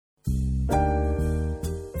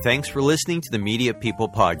Thanks for listening to the Media People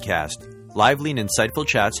Podcast, lively and insightful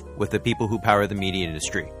chats with the people who power the media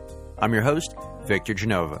industry. I'm your host, Victor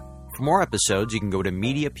Genova. For more episodes, you can go to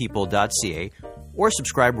mediapeople.ca or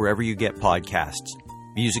subscribe wherever you get podcasts.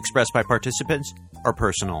 Views expressed by participants are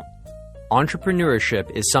personal. Entrepreneurship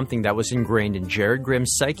is something that was ingrained in Jared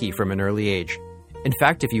Grimm's psyche from an early age. In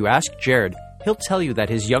fact, if you ask Jared, he'll tell you that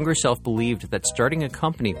his younger self believed that starting a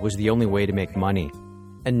company was the only way to make money.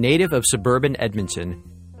 A native of suburban Edmonton,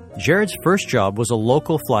 Jared's first job was a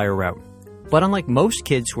local flyer route. But unlike most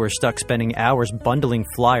kids who are stuck spending hours bundling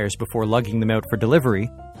flyers before lugging them out for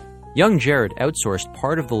delivery, young Jared outsourced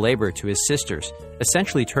part of the labor to his sisters,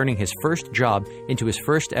 essentially turning his first job into his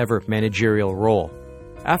first ever managerial role.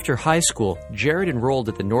 After high school, Jared enrolled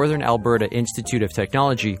at the Northern Alberta Institute of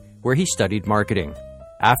Technology, where he studied marketing.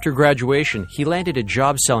 After graduation, he landed a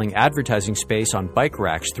job selling advertising space on bike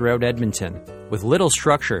racks throughout Edmonton. With little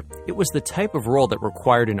structure, it was the type of role that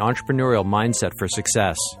required an entrepreneurial mindset for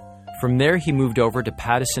success. From there, he moved over to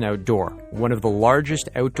Pattison Outdoor, one of the largest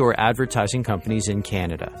outdoor advertising companies in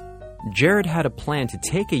Canada. Jared had a plan to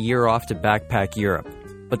take a year off to backpack Europe,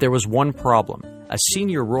 but there was one problem. A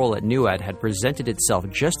senior role at NUAD had presented itself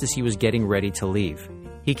just as he was getting ready to leave.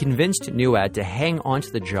 He convinced NUAD to hang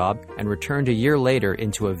onto the job and returned a year later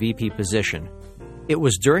into a VP position. It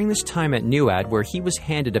was during this time at NUAD where he was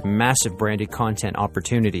handed a massive branded content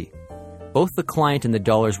opportunity. Both the client and the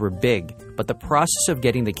dollars were big, but the process of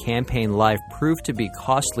getting the campaign live proved to be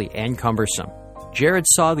costly and cumbersome. Jared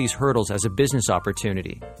saw these hurdles as a business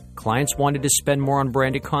opportunity. Clients wanted to spend more on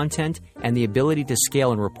branded content, and the ability to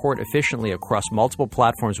scale and report efficiently across multiple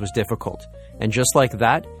platforms was difficult. And just like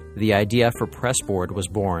that, the idea for Pressboard was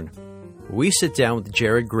born. We sit down with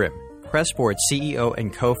Jared Grimm, Pressboard CEO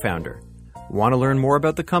and co-founder. Want to learn more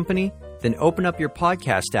about the company? Then open up your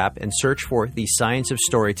podcast app and search for The Science of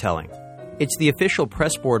Storytelling. It's the official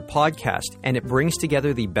Pressboard podcast, and it brings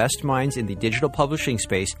together the best minds in the digital publishing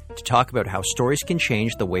space to talk about how stories can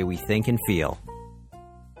change the way we think and feel.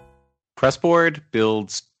 Pressboard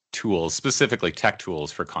builds tools, specifically tech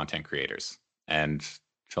tools for content creators. And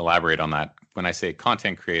to elaborate on that, when I say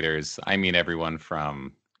content creators, I mean everyone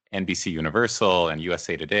from NBC Universal and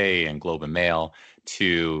USA Today and Globe and Mail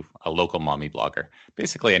to a local mommy blogger.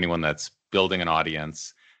 Basically anyone that's building an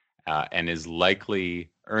audience and is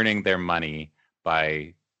likely earning their money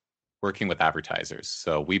by working with advertisers.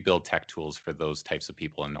 So we build tech tools for those types of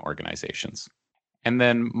people and organizations. And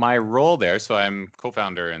then my role there, so I'm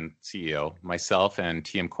co-founder and CEO. Myself and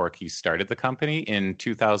TM Corky started the company in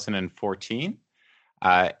 2014.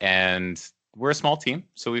 And we're a small team.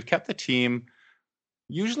 So we've kept the team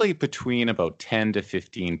usually between about 10 to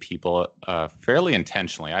 15 people fairly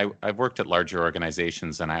intentionally. I've worked at larger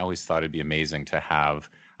organizations, and I always thought it'd be amazing to have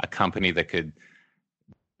a company that could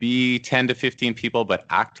be 10 to 15 people, but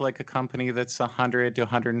act like a company that's 100 to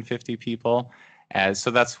 150 people.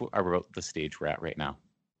 So that's about the stage we're at right now.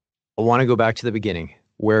 I want to go back to the beginning.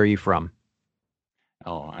 Where are you from?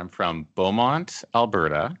 Oh, I'm from Beaumont,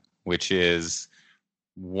 Alberta, which is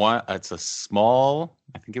it's a small,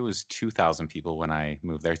 I think it was 2,000 people when I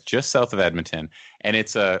moved there, just south of Edmonton. And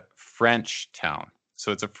it's a French town.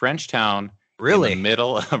 So it's a French town Really? In the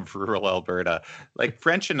middle of rural Alberta. Like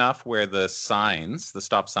French enough where the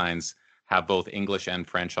stop signs have both English and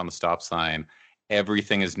French on the stop sign.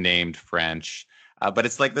 Everything is named French. But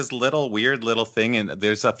it's like this weird little thing. And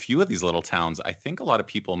there's a few of these little towns. I think a lot of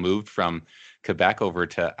people moved from Quebec over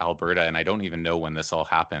to Alberta, and I don't even know when this all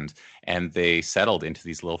happened. And they settled into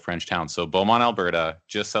these little French towns. So Beaumont, Alberta,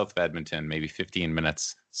 just south of Edmonton, maybe 15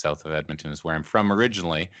 minutes south of Edmonton is where I'm from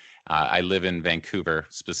originally. I live in Vancouver,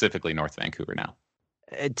 specifically North Vancouver now.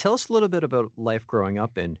 Tell us a little bit about life growing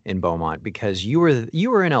up in Beaumont, because you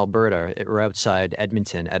were in Alberta or outside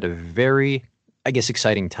Edmonton at a very, I guess,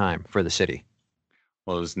 exciting time for the city.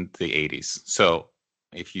 Well, it was in the 80s. So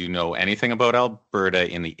if you know anything about Alberta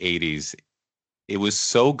in the 80s, it was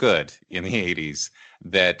so good in the 80s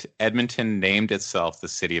that Edmonton named itself the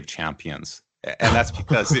City of Champions. And that's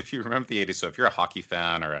because if you remember the 80s, so if you're a hockey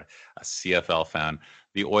fan or a CFL fan,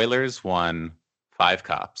 the Oilers won 5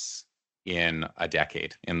 cups in a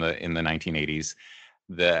decade in the 1980s.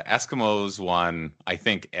 The Eskimos won, I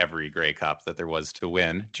think, every Grey Cup that there was to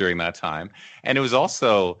win during that time. And it was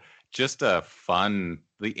also just the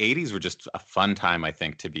 80s were just a fun time, I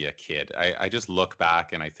think, to be a kid. I just look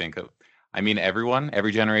back and I think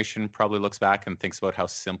every generation probably looks back and thinks about how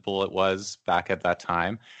simple it was back at that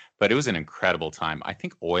time. But it was an incredible time. I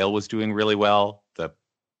think oil was doing really well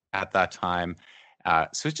at that time.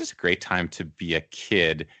 So it's just a great time to be a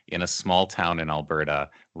kid in a small town in Alberta,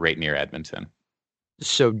 right near Edmonton.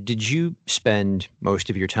 So did you spend most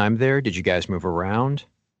of your time there? Did you guys move around?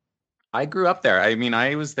 I grew up there. I mean,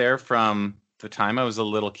 I was there from the time I was a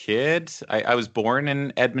little kid. I was born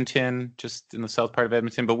in Edmonton, just in the south part of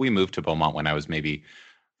Edmonton, but we moved to Beaumont when I was maybe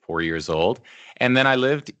 4 years old. And then I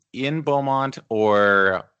lived in Beaumont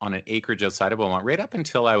or on an acreage outside of Beaumont right up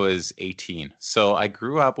until I was 18. So I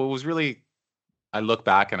grew up, what was really, I look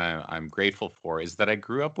back and I'm grateful for is that I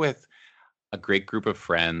grew up with a great group of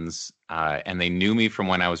friends, and they knew me from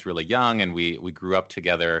when I was really young, and we grew up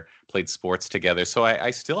together, played sports together. So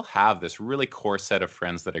I still have this really core set of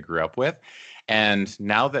friends that I grew up with. And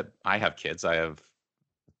now that I have kids, I have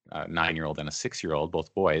a 9-year-old and a 6-year-old,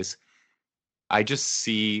 both boys. I just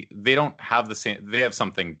see they don't have the same, they have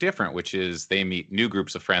something different, which is they meet new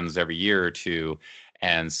groups of friends every year or two,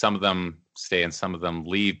 and some of them stay and some of them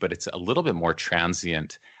leave, but it's a little bit more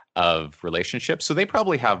transient of relationships. So they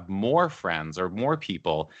probably have more friends or more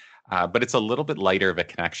people, but it's a little bit lighter of a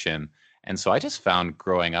connection. And so I just found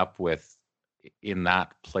growing up with in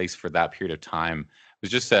that place for that period of time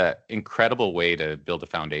was just an incredible way to build a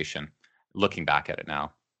foundation, looking back at it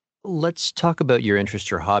now. Let's talk about your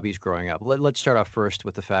interests or hobbies growing up. Let's start off first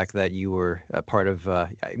with the fact that you were a part of,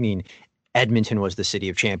 I mean, Edmonton was the city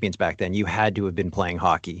of champions back then. You had to have been playing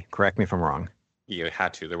hockey. Correct me if I'm wrong. You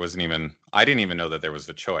had to. There wasn't even, I didn't even know that there was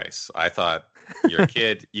a choice. I thought you're a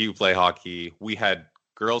kid, you play hockey. We had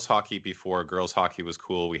girls hockey before girls hockey was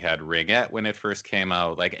cool. We had ringette when it first came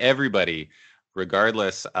out. Like everybody,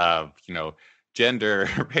 regardless of, gender,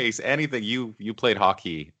 race, anything, you played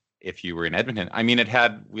hockey if you were in Edmonton. I mean, we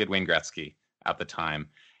had Wayne Gretzky at the time,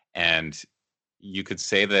 and you could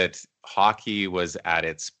say that hockey was at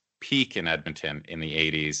its peak in Edmonton in the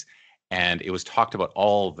 80s, and it was talked about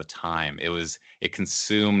all the time. It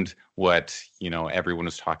consumed what, everyone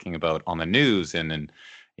was talking about on the news and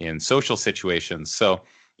in social situations. So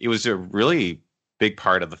it was a really big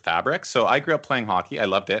part of the fabric. So I grew up playing hockey. I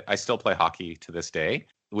loved it. I still play hockey to this day,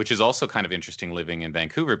 which is also kind of interesting living in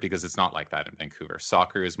Vancouver because it's not like that in Vancouver.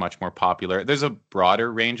 Soccer is much more popular. There's a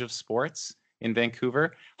broader range of sports in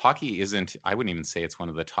Vancouver. Hockey isn't, I wouldn't even say it's one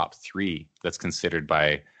of the top three that's considered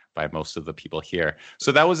by most of the people here.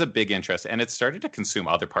 So that was a big interest, and it started to consume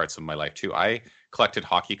other parts of my life too. I collected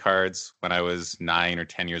hockey cards when I was 9 or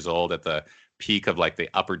 10 years old at the peak of like the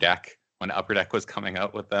Upper Deck, when Upper Deck was coming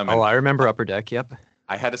out with them. Oh, I remember Upper Deck, yep.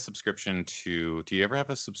 I had a subscription do you ever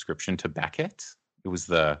have a subscription to Beckett? It was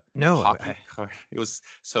the no hockey card. It was,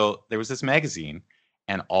 so there was this magazine,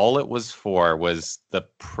 and all it was for was the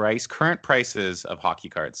current prices of hockey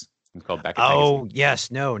cards. It's called Beckett Oh, magazine.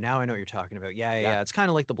 yes. No, now I know what you're talking about. Yeah. It's kind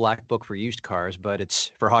of like the black book for used cars, but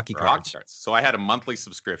it's for hockey cards. So I had a monthly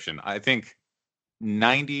subscription. I think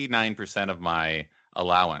 99% of my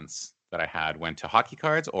allowance that I had went to hockey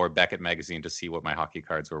cards or Beckett magazine to see what my hockey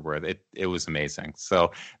cards were worth. It was amazing.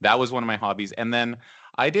 So that was one of my hobbies. And then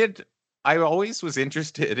I always was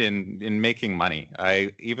interested in making money.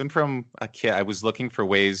 Even from a kid, I was looking for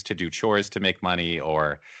ways to do chores to make money,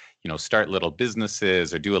 or start little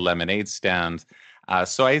businesses or do a lemonade stand.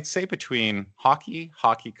 So I'd say between hockey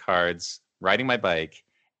cards, riding my bike,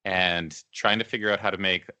 and trying to figure out how to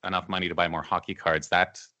make enough money to buy more hockey cards,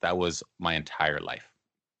 that was my entire life.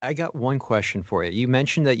 I got one question for you. You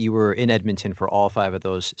mentioned that you were in Edmonton for all 5 of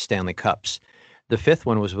those Stanley Cups. The 5th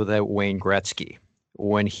one was without Wayne Gretzky.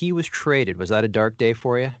 When he was traded, was that a dark day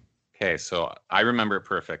for you? Okay, so I remember it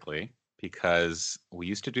perfectly because we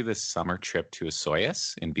used to do this summer trip to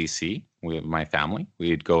Osoyoos in BC with my family.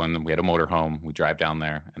 We'd go and we had a motorhome. We'd drive down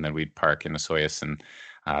there, and then we'd park in Osoyoos and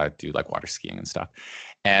do like water skiing and stuff.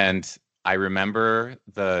 And I remember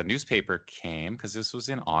the newspaper came because this was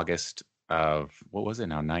in August of, what was it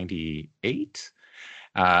now, 98?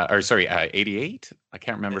 88? I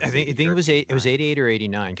can't remember. I think it was 88 or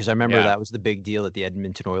 89 because I remember that was the big deal that the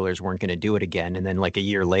Edmonton Oilers weren't going to do it again, and then like a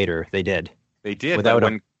year later they did. They did. But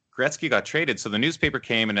when Gretzky got traded, so the newspaper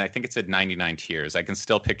came and I think it said 99 tears. I can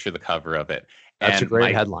still picture the cover of it. That's a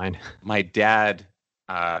great headline. My dad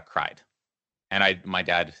cried, and my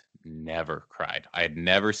dad never cried. I had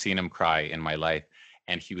never seen him cry in my life,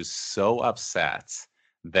 and he was so upset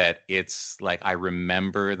that it's like I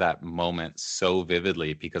remember that moment so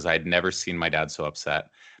vividly because I had never seen my dad so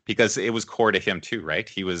upset, because it was core to him too, right?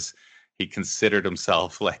 He considered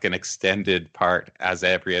himself like an extended part, as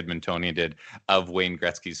every Edmontonian did, of Wayne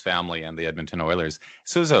Gretzky's family and the Edmonton Oilers.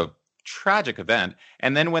 So it was a tragic event.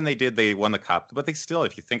 And then when they won the cup, but they still,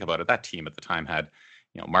 if you think about it, that team at the time had,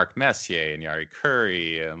 Mark Messier and Jari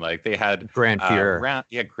Kurri, and like they had Grant Fuhr. Grant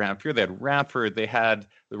Fuhr. They had Ranford.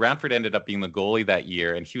 Ranford ended up being the goalie that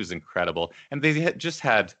year, and he was incredible. And they had just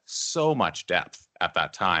had so much depth at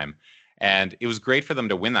that time. And it was great for them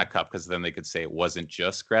to win that cup because then they could say it wasn't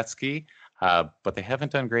just Gretzky. But they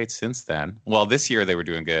haven't done great since then. Well, this year they were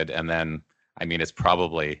doing good, and then I mean, it's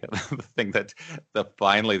probably the thing that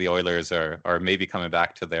finally the Oilers are maybe coming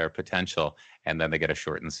back to their potential, and then they get a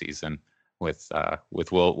shortened season with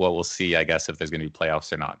what we'll see, I guess, if there's going to be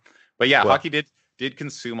playoffs or not. But yeah, Well, hockey did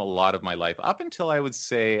consume a lot of my life up until I would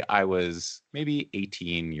say I was maybe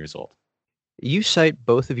 18 years old. you cite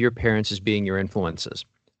both of your parents as being your influences.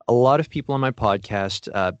 A lot of people on my podcast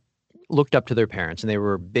looked up to their parents and they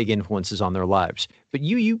were big influences on their lives. But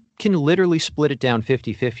you can literally split it down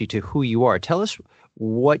 50-50 to who you are. Tell us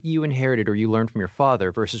what you inherited or you learned from your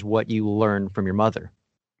father versus what you learned from your mother.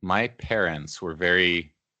 My parents were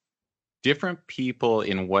very different people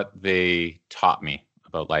in what they taught me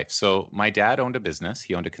about life. So my dad owned a business.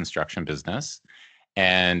 He owned a construction business,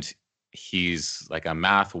 and he's like a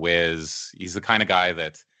math whiz. He's the kind of guy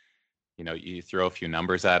that, you throw a few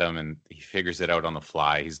numbers at him and he figures it out on the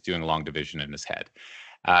fly. He's doing long division in his head.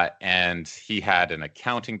 And he had an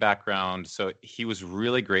accounting background. So he was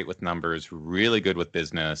really great with numbers, really good with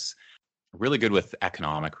business, really good with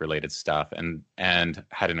economic related stuff, and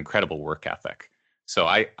had an incredible work ethic. So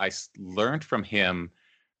I learned from him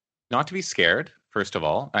not to be scared, first of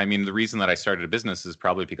all. I mean, the reason that I started a business is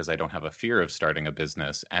probably because I don't have a fear of starting a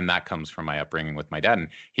business. And that comes from my upbringing with my dad. And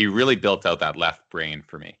he really built out that left brain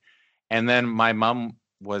for me. And then my mom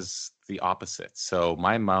was the opposite. So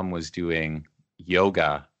my mom was doing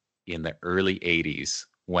yoga in the early 80s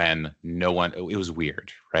when it was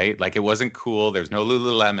weird, right? Like it wasn't cool. There was no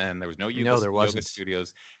Lululemon. There was no yoga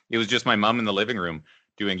studios. It was just my mom in the living room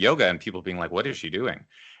doing yoga and people being like, what is she doing?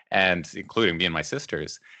 And including me and my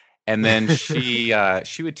sisters. And then she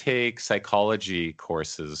would take psychology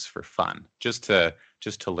courses for fun, just to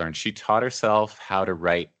learn. She taught herself how to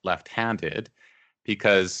write left-handed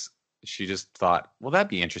because she just thought, well, that'd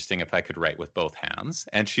be interesting if I could write with both hands.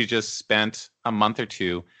 And she just spent a month or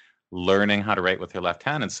two learning how to write with her left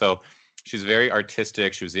hand. And so she's very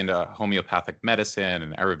artistic. She was into homeopathic medicine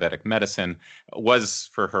and Ayurvedic medicine, was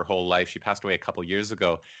for her whole life. She passed away a couple years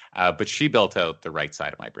ago, but she built out the right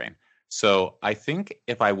side of my brain. So I think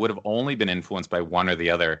if I would have only been influenced by one or the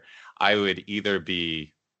other, I would either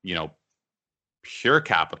be, pure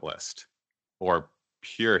capitalist or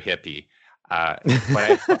pure hippie.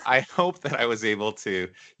 But I hope that I was able to,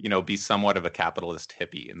 be somewhat of a capitalist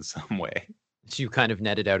hippie in some way. So you kind of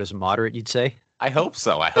netted out as a moderate, you'd say? I hope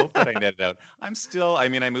so. I hope that I netted out.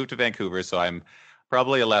 I moved to Vancouver, so I'm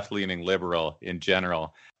probably a left-leaning liberal in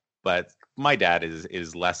general. But my dad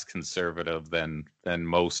is less conservative than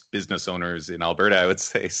most business owners in Alberta, I would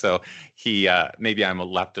say. So he maybe I'm a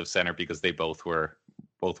left of center because they both were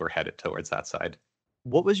headed towards that side.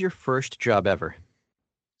 What was your first job ever?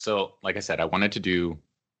 So, like I said, I wanted to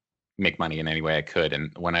make money in any way I could.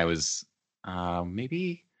 And when I was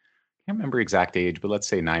maybe, I can't remember exact age, but let's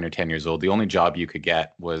say 9 or 10 years old, the only job you could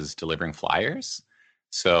get was delivering flyers.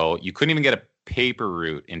 So you couldn't even get a paper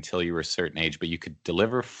route until you were a certain age, but you could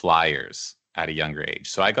deliver flyers at a younger age.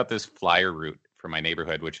 So I got this flyer route for my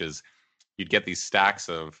neighborhood, which is you'd get these stacks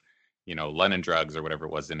of, London Drugs or whatever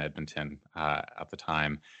it was in Edmonton at the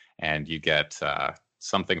time. And you get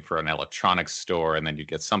something for an electronics store, and then you'd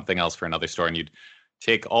get something else for another store, and you'd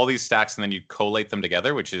take all these stacks and then you'd collate them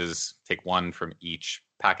together, which is take one from each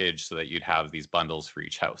package so that you'd have these bundles for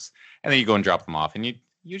each house. And then you go and drop them off, and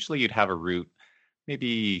you'd have a route,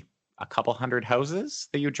 maybe a couple hundred houses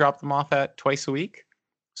that you drop them off at twice a week.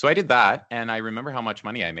 So I did that, and I remember how much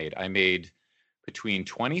money I made. I made between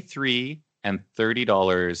 $23 and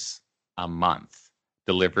 $30 a month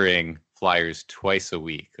delivering flyers twice a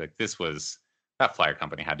week. Like that flyer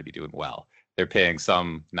company had to be doing well. They're paying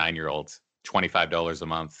some 9-year-old $25 a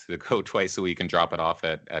month to go twice a week and drop it off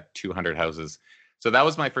at 200 houses. So that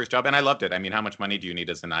was my first job, and I loved it. I mean, how much money do you need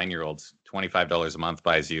as a 9-year-old? $25 a month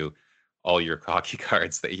buys you all your hockey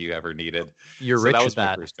cards that you ever needed. You're so rich that was at my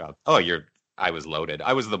that. first job. I was loaded.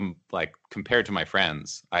 I was compared to my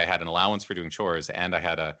friends, I had an allowance for doing chores, and I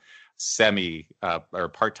had a semi or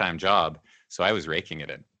part-time job. So I was raking it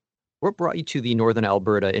in. What brought you to the Northern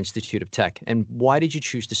Alberta Institute of Tech, and why did you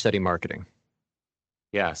choose to study marketing?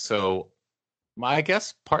 Yeah, so I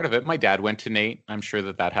guess part of it, my dad went to NAIT. I'm sure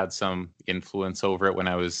that had some influence over it when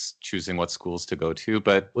I was choosing what schools to go to.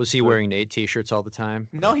 But was he wearing NAIT t-shirts all the time?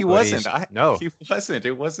 No, he wasn't. No, he wasn't.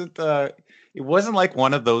 It wasn't. It wasn't like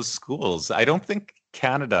one of those schools. I don't think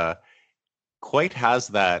Canada quite has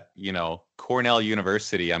that, Cornell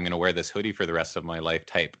University, I'm going to wear this hoodie for the rest of my life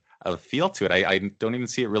type of feel to it. I don't even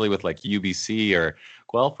see it really with like UBC or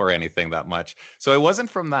Guelph or anything that much. So it wasn't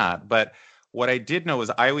from that. But what I did know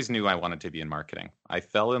is I always knew I wanted to be in marketing. I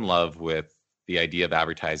fell in love with the idea of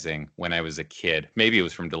advertising when I was a kid. Maybe it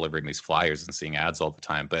was from delivering these flyers and seeing ads all the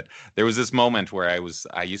time, but there was this moment where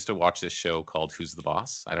I used to watch this show called Who's the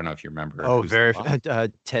Boss? I don't know if you remember Oh, Who's the very Boss?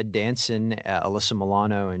 Ted Danson, Alyssa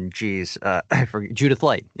Milano, and geez, I forget Judith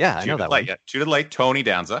Light. Yeah, I know that one. Yeah. Judith Light, Tony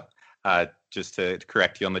Danza. Just to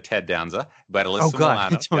correct you on the Ted Danza, but Oh Alyssa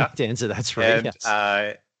God, Milano. Tony Danza. That's right. And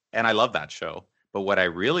Yes. and I love that show. But what I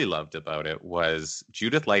really loved about it was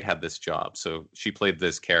Judith Light had this job. So she played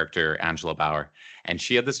this character, Angela Bauer, and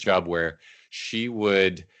she had this job where she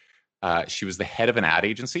would she was the head of an ad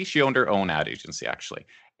agency. She owned her own ad agency, actually.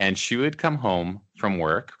 And she would come home from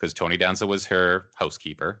work because Tony Danza was her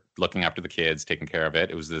housekeeper, looking after the kids, taking care of it.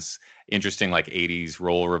 It was this interesting, like 80s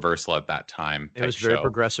role reversal at that time. It was very show.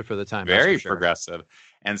 progressive for the time. Very sure. progressive.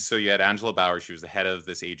 And so you had Angela Bauer. She was the head of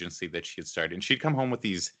this agency that she had started. And she'd come home with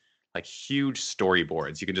these like huge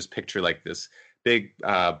storyboards. You can just picture like this big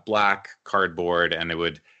black cardboard, and it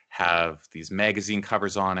would have these magazine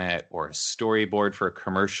covers on it or a storyboard for a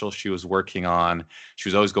commercial she was working on. She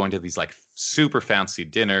was always going to these like super fancy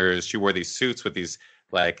dinners. She wore these suits with these,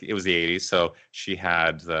 like, it was the 80s, so she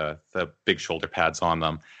had the big shoulder pads on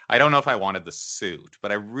them. I don't know if I wanted the suit,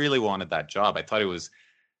 but I really wanted that job. I thought it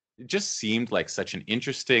just seemed like such an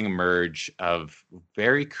interesting merge of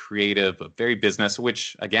very creative, very business,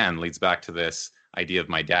 which again leads back to this idea of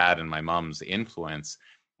my dad and my mom's influence.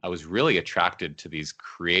 I was really attracted to these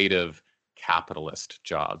creative capitalist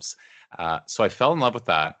jobs. So I fell in love with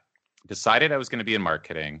that, decided I was going to be in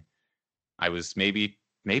marketing. I was maybe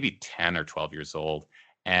 10 or 12 years old,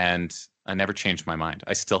 and I never changed my mind.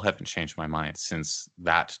 I still haven't changed my mind since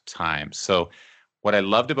that time. So what I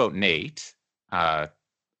loved about Nate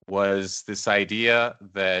was this idea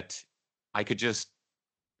that I could just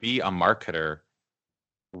be a marketer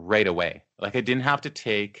right away. Like, I didn't have to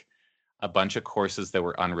take a bunch of courses that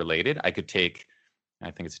were unrelated. I could take,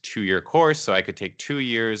 I think it's a 2-year course, so I could take 2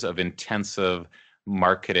 years of intensive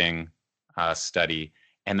marketing study.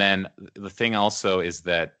 And then the thing also is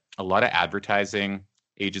that a lot of advertising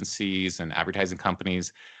agencies and advertising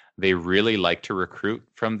companies, they really like to recruit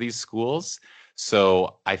from these schools.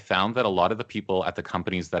 So I found that a lot of the people at the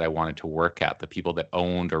companies that I wanted to work at, the people that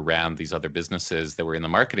owned or ran these other businesses that were in the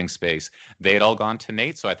marketing space, they had all gone to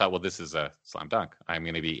Nate. So I thought, well, this is a slam dunk. I'm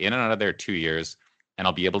going to be in and out of there 2 years, and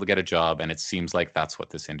I'll be able to get a job. And it seems like that's what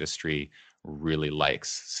this industry really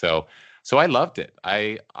likes. So I loved it.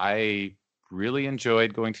 I really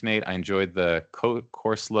enjoyed going to Nate. I enjoyed the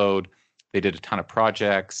course load. They did a ton of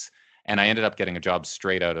projects, and I ended up getting a job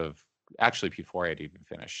straight out of, actually before I had even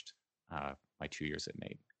finished my 2 years at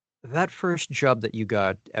Nate. That first job that you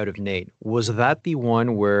got out of Nate, was that the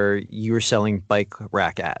one where you were selling bike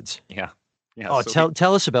rack ads? Yeah. Oh, so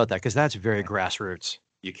tell us about that, because that's very grassroots.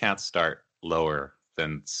 You can't start lower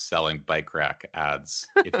than selling bike rack ads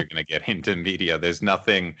if you're going to get into media. There's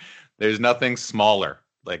nothing smaller,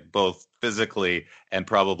 like both physically and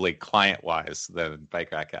probably client-wise, than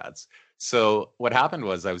bike rack ads. So what happened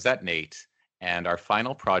was I was at Nate, and our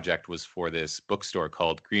final project was for this bookstore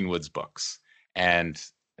called Greenwoods Books. And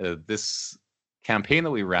this campaign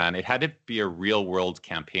that we ran, it had to be a real world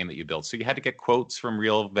campaign that you built. So you had to get quotes from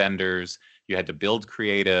real vendors. You had to build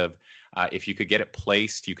creative. If you could get it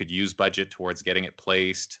placed, you could use budget towards getting it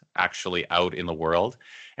placed actually out in the world.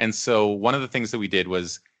 And so one of the things that we did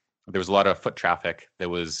was there was a lot of foot traffic that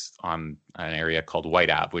was on an area called White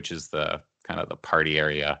Ave, which is the kind of the party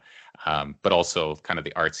area, but also kind of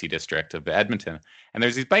the artsy district of Edmonton. And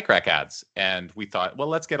there's these bike rack ads. And we thought, well,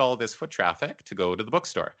 let's get all this foot traffic to go to the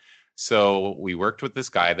bookstore. So we worked with this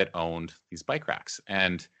guy that owned these bike racks.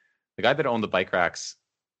 And the guy that owned the bike racks,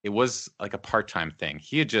 it was like a part-time thing.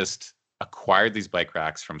 He had just acquired these bike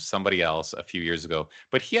racks from somebody else a few years ago,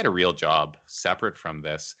 but he had a real job separate from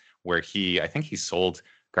this, where I think he sold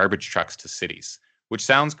garbage trucks to cities, which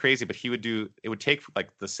sounds crazy, but it would take,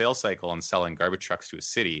 like, the sales cycle on selling garbage trucks to a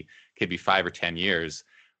city could be 5 or 10 years,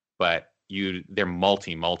 but they're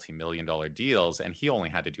multi-million dollar deals. And he only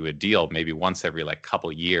had to do a deal maybe once every like couple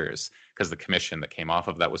years because the commission that came off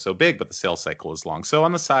of that was so big, but the sales cycle was long. So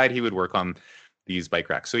on the side, he would work on these bike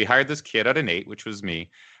racks. So he hired this kid out of Nate, which was me,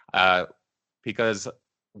 because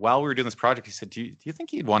while we were doing this project, he said, do you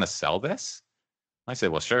think you'd want to sell this? I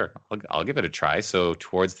said, well, sure, I'll give it a try. So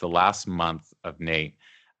towards the last month of Nate,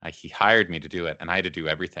 he hired me to do it, and I had to do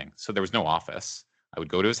everything. So there was no office. I would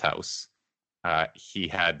go to his house. There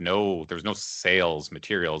was no sales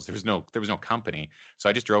materials. There was no company. So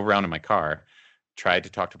I just drove around in my car, tried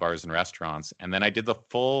to talk to bars and restaurants. And then I did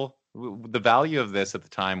the value of this at the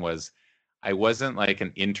time was I wasn't like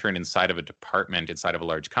an intern inside of a department, inside of a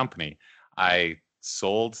large company. I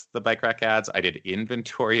sold the bike rack ads. I did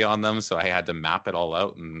inventory on them, so I had to map it all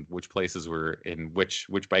out and which places were in which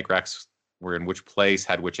bike racks were in which place,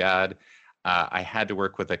 had which ad. I had to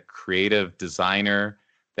work with a creative designer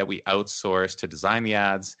that we outsourced to design the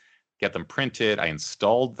ads, get them printed. I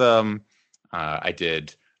installed them. I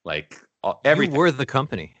did like everything. You were the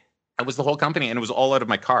company. I was the whole company, and it was all out of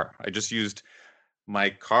my car. I just used my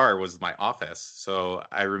car was my office. So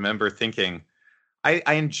I remember thinking,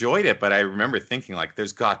 I enjoyed it, but I remember thinking like,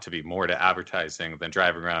 there's got to be more to advertising than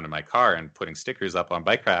driving around in my car and putting stickers up on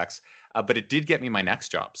bike racks. But it did get me my next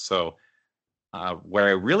job. So where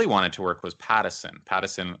I really wanted to work was Pattison.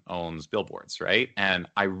 Pattison owns billboards, right? And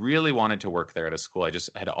I really wanted to work there at a school. I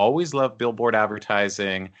just had always loved billboard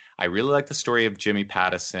advertising. I really liked the story of Jimmy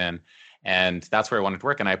Pattison. And that's where I wanted to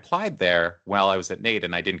work. And I applied there while I was at NAIT,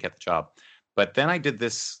 and I didn't get the job. But then I did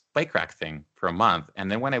this bike rack thing for a month.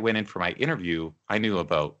 And then when I went in for my interview, I knew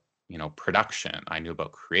about, production. I knew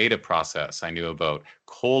about creative process. I knew about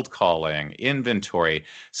cold calling, inventory.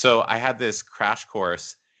 So I had this crash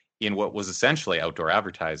course in what was essentially outdoor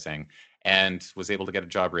advertising and was able to get a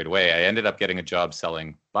job right away. I ended up getting a job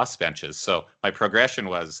selling bus benches. So my progression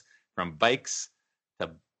was from bikes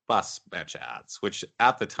to bus bench ads, which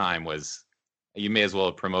at the time was, you may as well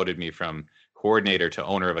have promoted me from coordinator to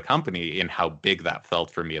owner of a company in how big that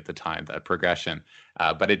felt for me at the time, that progression.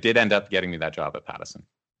 But it did end up getting me that job at Pattison.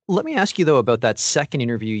 Let me ask you, though, about that second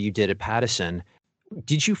interview you did at Pattison.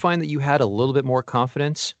 Did you find that you had a little bit more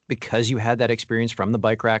confidence because you had that experience from the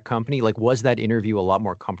bike rack company? Like, was that interview a lot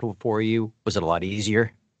more comfortable for you? Was it a lot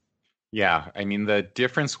easier? Yeah. I mean, the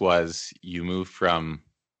difference was you move from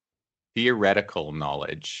theoretical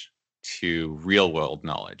knowledge to real world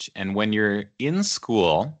knowledge. And when you're in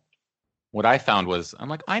school, what I found was, I'm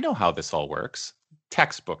like, I know how this all works,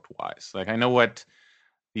 textbook wise. Like, I know what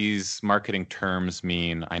these marketing terms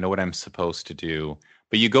mean. I know what I'm supposed to do.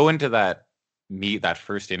 But you go into that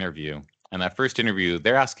first interview, and that first interview,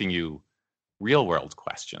 they're asking you real world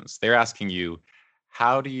questions. They're asking you,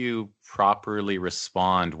 how do you properly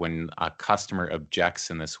respond when a customer objects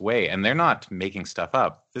in this way? And they're not making stuff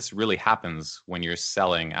up. This really happens when you're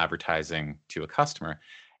selling advertising to a customer.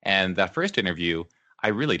 And that first interview, I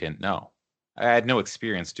really didn't know. I had no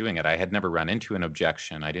experience doing it. I had never run into an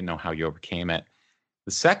objection. I didn't know how you overcame it.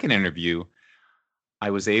 The second interview, I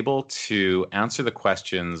was able to answer the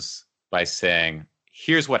questions by saying,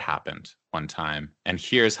 here's what happened one time, and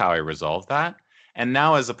here's how I resolved that. And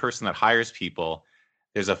now as a person that hires people,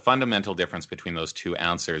 there's a fundamental difference between those two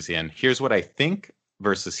answers in here's what I think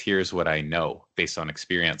versus here's what I know based on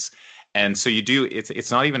experience. And so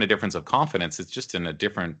it's not even a difference of confidence. It's just in a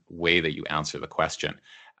different way that you answer the question.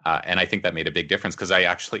 And I think that made a big difference because I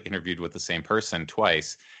actually interviewed with the same person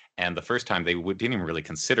twice. And the first time they didn't even really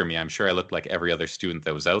consider me. I'm sure I looked like every other student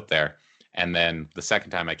that was out there. And then the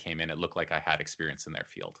second time I came in, it looked like I had experience in their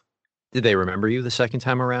field. Did they remember you the second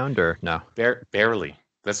time around or no? Barely.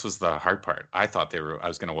 This was the hard part. I thought I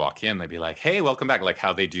was going to walk in. They'd be like, hey, welcome back. Like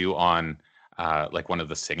how they do on like one of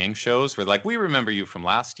the singing shows where like, we remember you from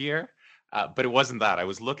last year. But it wasn't that. I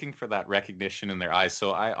was looking for that recognition in their eyes.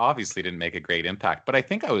 So I obviously didn't make a great impact. But I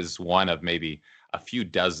think I was one of maybe a few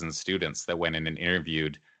dozen students that went in and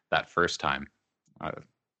interviewed that first time.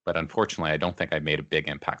 But unfortunately, I don't think I made a big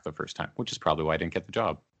impact the first time, which is probably why I didn't get the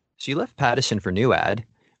job. So you left Pattison for NewAd.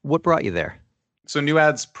 What brought you there? So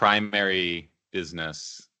NewAd's primary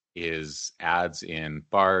business is ads in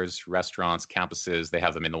bars, restaurants, campuses. They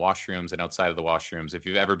have them in the washrooms and outside of the washrooms. If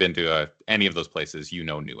you've ever been to any of those places, you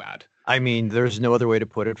know NewAd. I mean, there's no other way to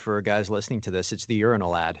put it for guys listening to this. It's the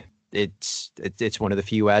urinal ad. It's one of the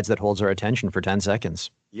few ads that holds our attention for 10 seconds.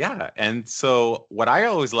 Yeah. And so what I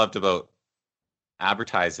always loved about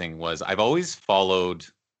advertising was I've always followed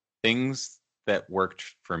things that worked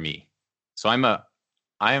for me. So I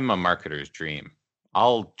am a marketer's dream.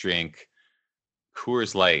 I'll drink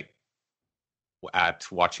Coors Light at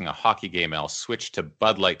watching a hockey game, and I'll switch to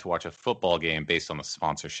Bud Light to watch a football game based on the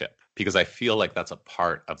sponsorship because I feel like that's a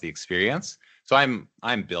part of the experience. So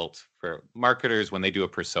I'm built for marketers. When they do a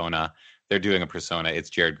persona, they're doing a persona. It's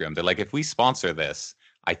Jared Grimm. They're like, if we sponsor this,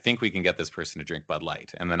 I think we can get this person to drink Bud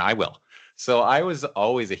Light, and then I will. So I was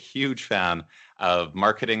always a huge fan of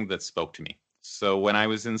marketing that spoke to me. So when I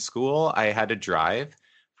was in school, I had to drive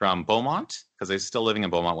from Beaumont because I was still living in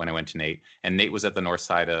Beaumont when I went to NAIT, and NAIT was at the north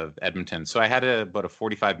side of Edmonton. So I had about a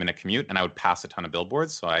 45-minute commute, and I would pass a ton of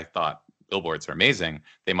billboards. So I thought billboards are amazing.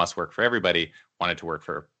 They must work for everybody. Wanted to work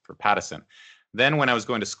for Pattison. Then when I was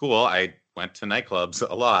going to school, I went to nightclubs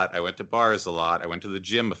a lot. I went to bars a lot. I went to the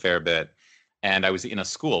gym a fair bit. And I was in a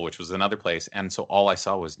school, which was another place. And so all I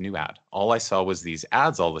saw was NewAd. All I saw was these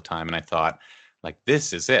ads all the time. And I thought, like,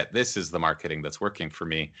 this is it. This is the marketing that's working for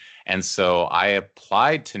me. And so I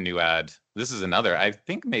applied to NewAd. This is another, I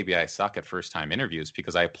think maybe I suck at first time interviews,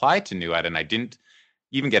 because I applied to NewAd and I didn't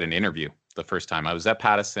even get an interview the first time. I was at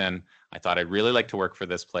Pattison. I thought I'd really like to work for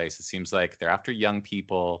this place. It seems like they're after young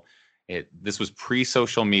people. This was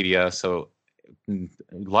pre-social media, so a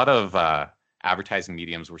lot of advertising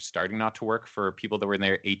mediums were starting not to work for people that were in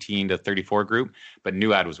their 18 to 34 group, but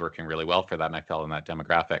NewAd was working really well for that, and I fell in that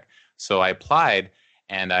demographic. So I applied,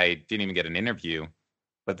 and I didn't even get an interview.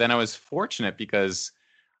 But then I was fortunate because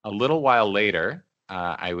a little while later,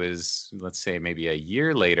 I was, let's say maybe a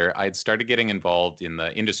year later, I'd started getting involved in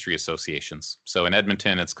the industry associations. So in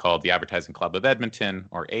Edmonton, it's called the Advertising Club of Edmonton,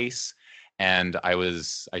 or ACE, and I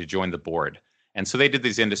joined the board. And so they did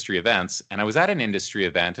these industry events, and I was at an industry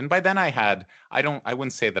event, and by then I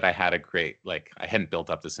wouldn't say that I had a great, like, I hadn't built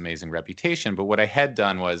up this amazing reputation, but what I had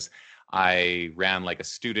done was I ran like a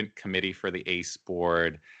student committee for the ACE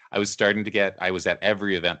board. I was at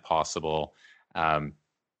every event possible.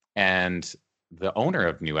 And the owner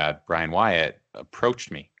of NewAd, Brian Wyatt, approached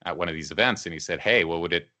me at one of these events, and he said, "Hey, what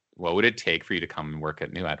would it take for you to come and work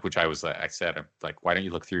at NewAd?" Which I said, like, "Why don't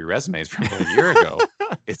you look through your resumes from a year ago?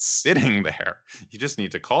 It's sitting there. You just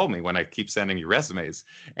need to call me when I keep sending you resumes."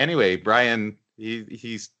 Anyway, Brian,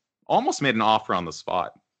 he's almost made an offer on the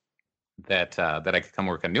spot that I could come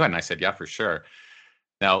work at NewAd, and I said, "Yeah, for sure."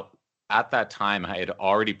 Now, at that time, I had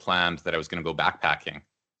already planned that I was going to go backpacking.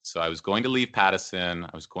 So I was going to leave Pattison, I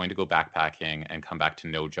was going to go backpacking and come back to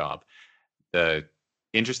no job. The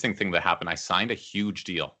interesting thing that happened, I signed a huge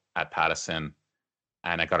deal at Pattison,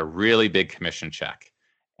 and I got a really big commission check.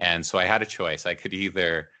 And so I had a choice. I could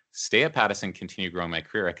either stay at Pattison, continue growing my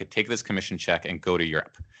career. I could take this commission check and go to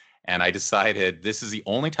Europe. And I decided this is the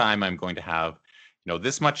only time I'm going to have,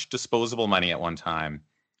 this much disposable money at one time,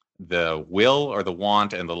 the will or the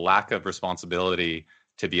want and the lack of responsibility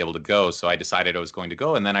to be able to go. So I decided I was going to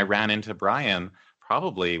go. And then I ran into Brian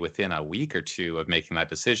probably within a week or two of making that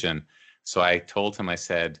decision. So I told him, I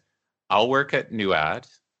said, "I'll work at NewAd."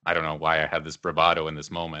 I don't know why I had this bravado in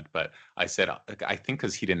this moment, but I said, I think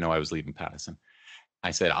because he didn't know I was leaving Pattison.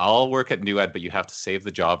 I said, "I'll work at NewAd, but you have to save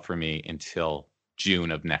the job for me until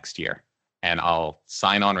June of next year. And I'll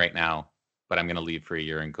sign on right now, but I'm going to leave for a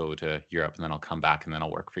year and go to Europe, and then I'll come back and then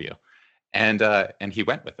I'll work for you." And he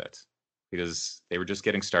went with it, because they were just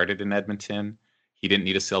getting started in Edmonton. He didn't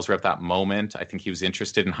need a sales rep that moment. I think he was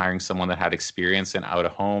interested in hiring someone that had experience in out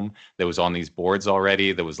of home, that was on these boards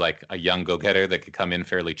already, that was like a young go-getter that could come in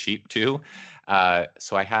fairly cheap too.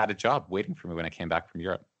 So I had a job waiting for me when I came back from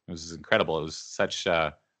Europe. It was incredible. It was such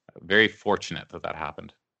very fortunate that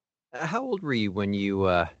happened. How old were you when you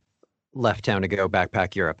left town to go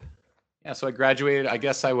backpack Europe? Yeah, so I graduated, I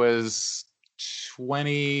guess I was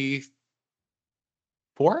 24?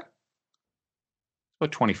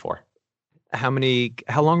 About 24. How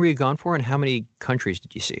long were you gone for, and how many countries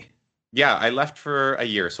did you see? Yeah, I left for a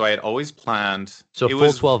year. So I had always planned. So it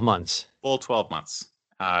was 12 months. Full 12 months.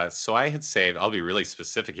 So I had saved, I'll be really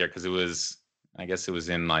specific here, because I guess it was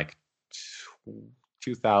in like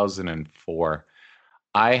 2004.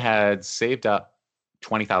 I had saved up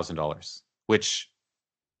 $20,000, which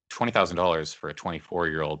 $20,000 for a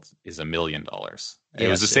 24-year-old is $1 million. It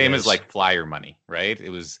was the same as like flyer money, right? It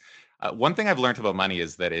was one thing I've learned about money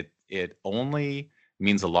is that it only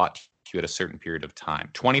means a lot to you at a certain period of time.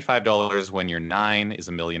 $25 when you're 9 is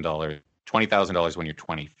 $1 million. $20,000 when you're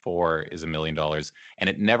 24 is $1 million, and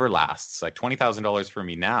it never lasts. Like $20,000 for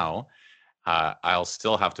me now, I'll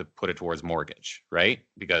still have to put it towards mortgage, right?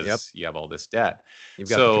 Because you have all this debt. You've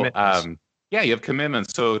got commitments. Yeah, you have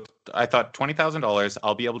commitments. So I thought $20,000,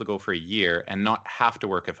 I'll be able to go for a year and not have to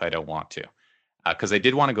work if I don't want to, because I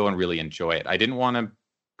did want to go and really enjoy it. I didn't want to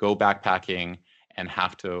go backpacking and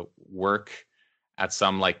have to work at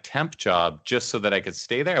some like temp job just so that I could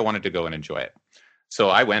stay there. I wanted to go and enjoy it. So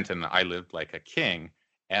I went and I lived like a king,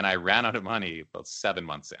 and I ran out of money about 7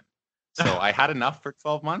 months in. So I had enough for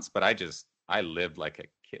 12 months, but I lived like a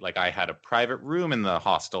kid. Like I had a private room in the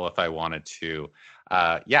hostel if I wanted to.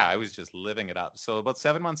 I was just living it up. So about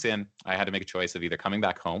 7 months in, I had to make a choice of either coming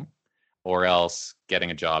back home or else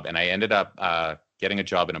getting a job. And I ended up getting a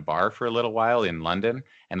job in a bar for a little while in London.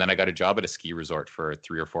 And then I got a job at a ski resort for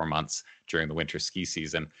 3 or 4 months during the winter ski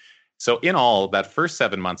season. So in all, that first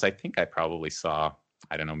 7 months, I think I probably saw,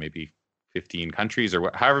 I don't know, maybe 15 countries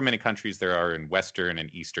or however many countries there are in Western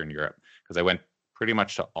and Eastern Europe, because I went pretty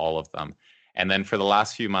much to all of them. And then for the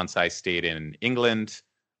last few months, I stayed in England,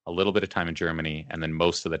 a little bit of time in Germany, and then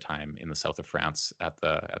most of the time in the south of France at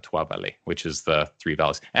Trois Vallées, which is the Three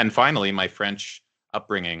Valleys. And finally, my French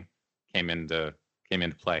upbringing came into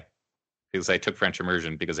play. because I took French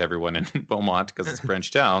immersion because everyone in Beaumont, because it's a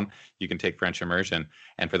French town, you can take French immersion.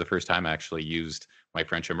 And for the first time, I actually used my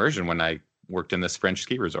French immersion when I worked in this French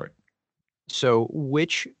ski resort. So,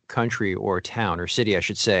 which country or town or city, I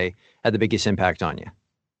should say, had the biggest impact on you?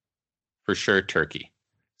 For sure, Turkey.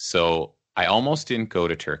 So I almost didn't go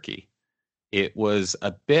to Turkey. It was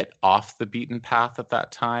a bit off the beaten path at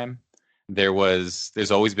that time.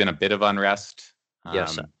 There's always been a bit of unrest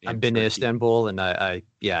Yes, in I've been to Turkey. Istanbul, and I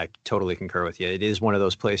totally concur with you. It is one of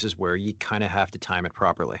those places where you kind of have to time it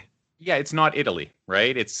properly. Yeah, it's not Italy,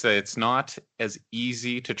 right? It's not as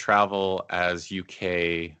easy to travel as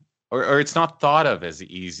UK, or it's not thought of as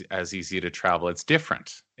easy to travel. It's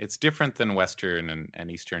different. It's different than Western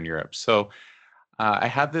and Eastern Europe. So I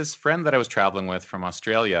had this friend that I was traveling with from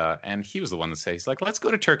Australia, and he was the one that said, he's like, let's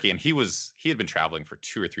go to Turkey. And he had been traveling for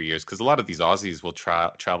 2 or 3 years, because a lot of these Aussies will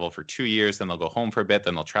travel for 2 years, then they'll go home for a bit,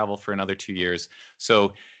 then they'll travel for another 2 years.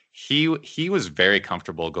 So he was very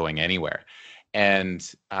comfortable going anywhere. And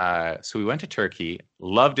so we went to Turkey,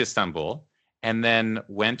 loved Istanbul, and then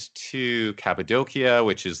went to Cappadocia,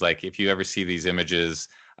 which is like, if you ever see these images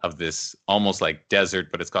of this almost like desert,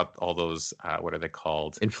 but it's got all those, what are they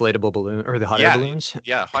called? Inflatable balloon or the hot air balloons?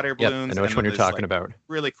 Yeah, hot air Yep, balloons. I know which And one then you're there's talking like about.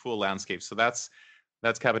 really cool landscapes. So that's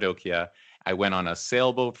Cappadocia. I went on a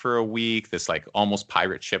sailboat for a week, this like almost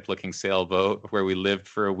pirate ship looking sailboat where we lived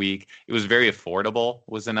for a week. It was very affordable,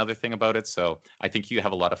 was another thing about it. So I think you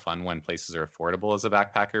have a lot of fun when places are affordable as a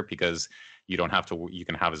backpacker, because you don't have to, you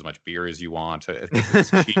can have as much beer as you want. It's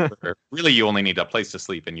cheaper. Really, you only need a place to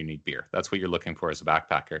sleep and you need beer. That's what you're looking for as a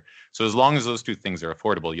backpacker. So as long as those two things are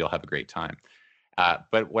affordable, you'll have a great time.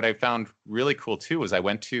 But what I found really cool too was I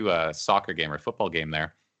went to a soccer game or football game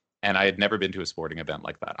there, and I had never been to a sporting event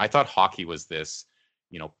like that. I thought hockey was this,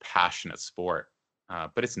 passionate sport,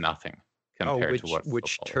 but it's nothing Oh, compared to what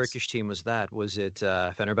which football is. Turkish team was that? Was it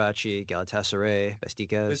Fenerbahce, Galatasaray, It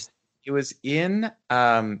Beşiktaş? was it was in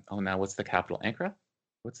oh, now what's the capital? Ankara?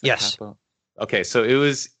 What's the Yes. capital? Okay, so it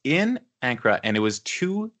was in Ankara, and it was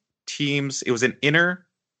two teams. It was an inner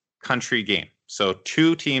country game. So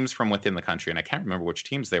two teams from within the country, and I can't remember which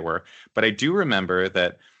teams they were, but I do remember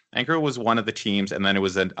that Ankara was one of the teams, and then it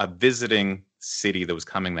was a visiting city that was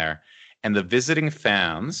coming there. And the visiting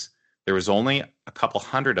fans, there was only a couple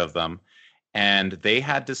hundred of them, and they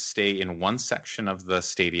had to stay in one section of the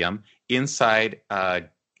stadium. Inside,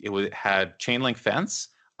 had chain link fence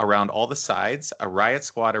around all the sides, a riot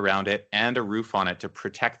squad around it, and a roof on it to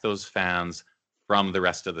protect those fans from the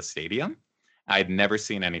rest of the stadium. I'd never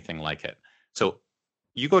seen anything like it. So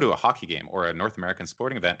you go to a hockey game or a North American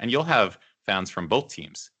sporting event, and you'll have fans from both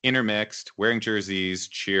teams, intermixed, wearing jerseys,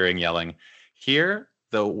 cheering, yelling. Here,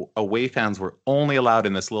 the away fans were only allowed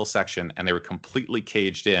in this little section, and they were completely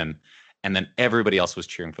caged in. And then everybody else was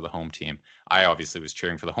cheering for the home team. I obviously was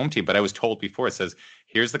cheering for the home team, but I was told before, it says,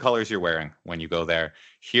 here's the colors you're wearing when you go there.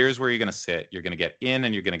 Here's where you're going to sit. You're going to get in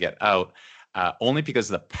and you're going to get out. Only because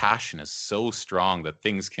the passion is so strong that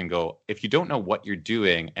things can go, if you don't know what you're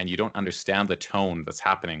doing and you don't understand the tone that's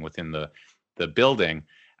happening within the building,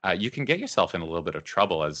 you can get yourself in a little bit of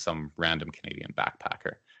trouble as some random Canadian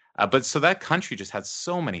backpacker. But so that country just had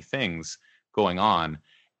so many things going on.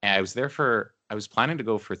 And I was planning to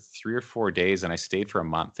go for 3 or 4 days, and I stayed for a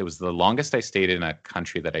month. It was the longest I stayed in a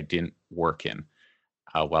country that I didn't work in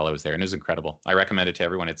while I was there. And it was incredible. I recommend it to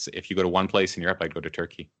everyone. If you go to one place in Europe, I'd go to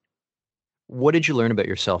Turkey. What did you learn about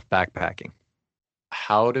yourself backpacking?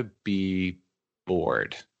 How to be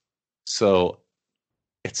bored. So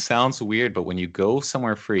it sounds weird, but when you go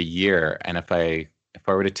somewhere for a year, and if I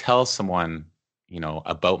were to tell someone,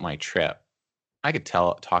 about my trip, I could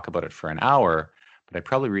talk about it for an hour, but I'd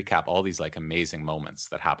probably recap all these like amazing moments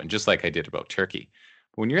that happened, just like I did about Turkey.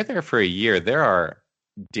 But when you're there for a year, there are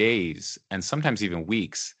days and sometimes even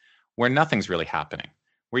weeks where nothing's really happening,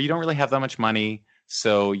 where you don't really have that much money.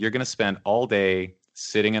 So you're going to spend all day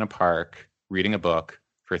sitting in a park, reading a book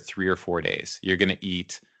for 3 or 4 days. You're going to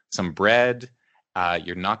eat some bread.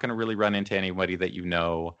 You're not going to really run into anybody that you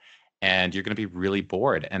know, and you're going to be really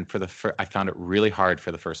bored. And I found it really hard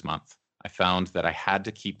for the first month. I found that I had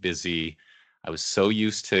to keep busy. I was so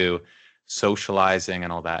used to socializing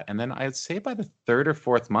and all that. And then I'd say by the third or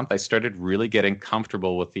fourth month, I started really getting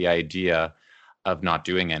comfortable with the idea of not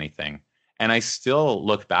doing anything. And I still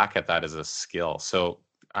look back at that as a skill. So,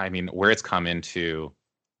 I mean, where it's come into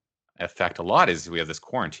effect a lot is we have this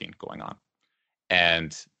quarantine going on,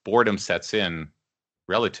 and boredom sets in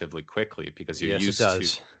relatively quickly because Yes, it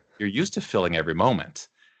does. you're used to filling every moment.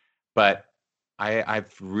 But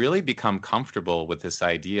I've really become comfortable with this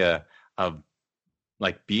idea of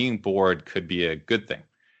like being bored could be a good thing.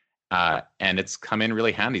 And it's come in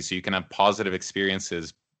really handy. So you can have positive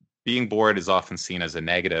experiences being bored is often seen as a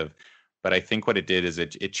negative, but I think what it did is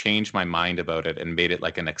it changed my mind about it and made it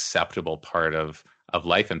like an acceptable part of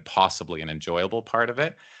life and possibly an enjoyable part of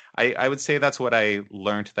it. I would say that's what I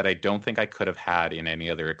learned that I don't think I could have had in any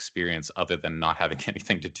other experience other than not having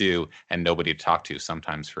anything to do and nobody to talk to,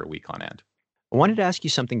 sometimes for a week on end. I wanted to ask you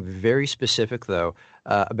something very specific, though,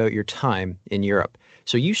 about your time in Europe.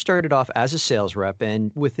 So you started off as a sales rep,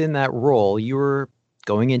 and within that role, you were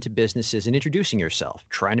going into businesses and introducing yourself,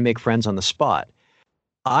 trying to make friends on the spot.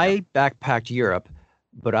 Yeah. I backpacked Europe,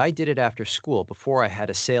 but I did it after school before I had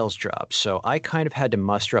a sales job. So I kind of had to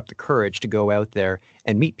muster up the courage to go out there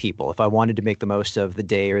and meet people if I wanted to make the most of the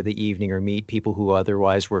day or the evening or meet people who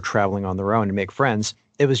otherwise were traveling on their own and make friends.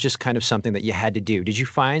 It was just kind of something that you had to do. Did you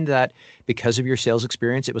find that because of your sales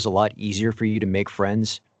experience, it was a lot easier for you to make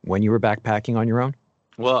friends when you were backpacking on your own?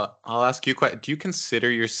 Well, I'll ask you, do you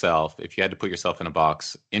consider yourself, if you had to put yourself in a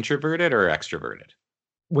box, introverted or extroverted?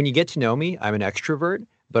 When you get to know me, I'm an extrovert,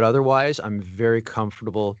 but otherwise, I'm very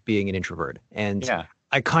comfortable being an introvert. And Yeah.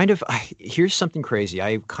 here's something crazy.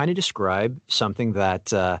 I kind of describe something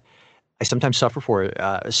that I sometimes suffer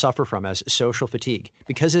from as social fatigue.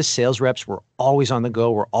 Because as sales reps, we're always on the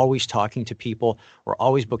go. We're always talking to people. We're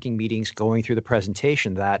always booking meetings, going through the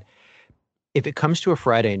presentation. That if it comes to a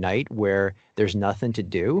Friday night where there's nothing to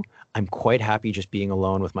do, I'm quite happy just being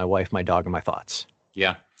alone with my wife, my dog, and my thoughts.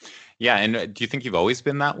 Yeah. Yeah. And do you think you've always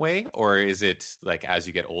been that way? Or is it like as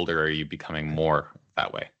you get older, are you becoming more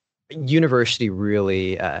that way? University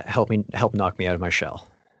really helped knock me out of my shell.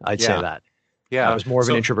 I'd say Yeah. that. I Yeah. was more of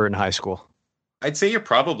an So introvert in high school. I'd say you're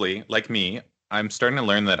probably like me. I'm starting to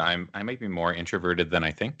learn that I might be more introverted than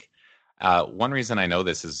I think. One reason I know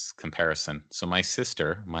this is comparison. So my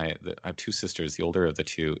sister, I have two sisters. The older of the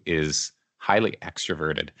two is highly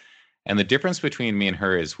extroverted, and the difference between me and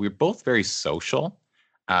her is we're both very social.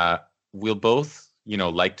 Uh, we'll both,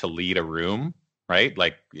 like to lead a room, right?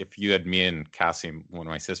 Like if you had me and Cassie, one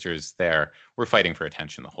of my sisters, there, we're fighting for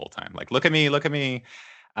attention the whole time. Like, look at me, look at me.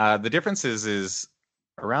 The difference is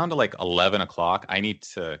around like 11 o'clock, I need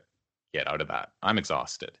to get out of that. I'm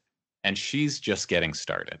exhausted. And she's just getting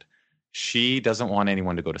started. She doesn't want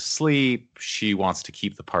anyone to go to sleep. She wants to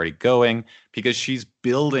keep the party going because she's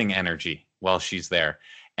building energy while she's there.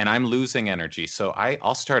 And I'm losing energy. So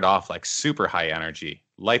I'll start off like super high energy,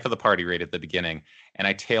 life of the party right at the beginning. And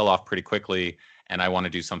I tail off pretty quickly. And I want to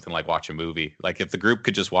do something like watch a movie. Like if the group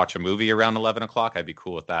could just watch a movie around 11 o'clock, I'd be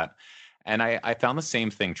cool with that. And I found the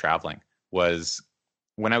same thing traveling was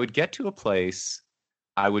when I would get to a place,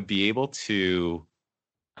 I would be able to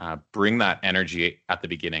bring that energy at the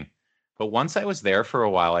beginning. But once I was there for a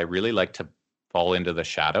while, I really like to fall into the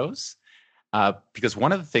shadows because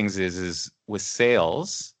one of the things is with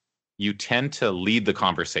sales, you tend to lead the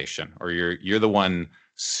conversation, or you're the one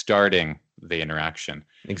starting the interaction.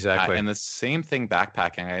 Exactly. And the same thing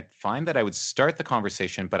backpacking. I'd find that I would start the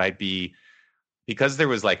conversation, but because there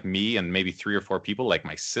was like me and maybe three or four people, like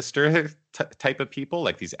my sister type of people,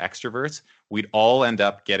 like these extroverts, we'd all end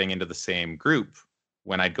up getting into the same group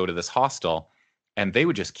when I'd go to this hostel, and they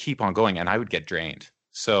would just keep on going and I would get drained.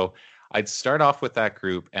 So I'd start off with that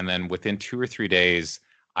group, and then within 2 or 3 days,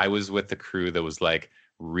 I was with the crew that was like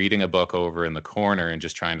reading a book over in the corner and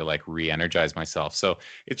just trying to like re-energize myself. So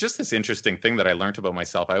it's just this interesting thing that I learned about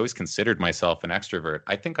myself. I always considered myself an extrovert.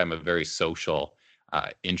 I think I'm a very social,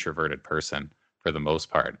 introverted person for the most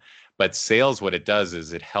part. But sales, what it does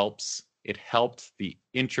is it helped the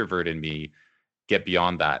introvert in me get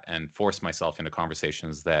beyond that and force myself into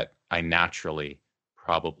conversations that I naturally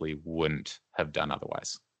probably wouldn't have done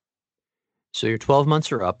otherwise. So your 12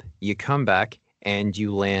 months are up, you come back and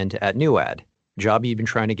you land at Nuad, job you've been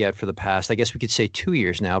trying to get for the past, I guess we could say 2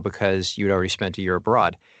 years now because you'd already spent a year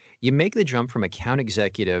abroad. You make the jump from account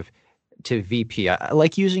executive to VP. I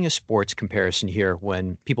like using a sports comparison here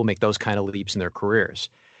when people make those kind of leaps in their careers.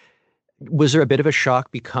 Was there a bit of a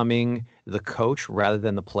shock becoming the coach rather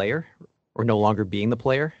than the player, or no longer being the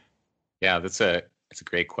player? Yeah, it's a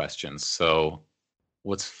great question. So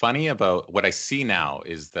what's funny about what I see now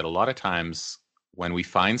is that a lot of times when we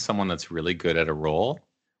find someone that's really good at a role,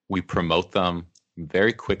 we promote them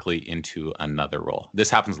very quickly into another role.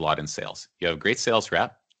 This happens a lot in sales. You have a great sales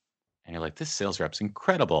rep, and you're like, this sales rep's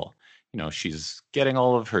incredible. She's getting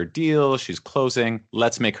all of her deals, she's closing.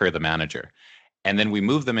 Let's make her the manager. And then we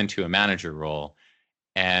move them into a manager role,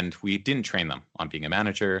 and we didn't train them on being a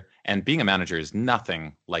manager. And being a manager is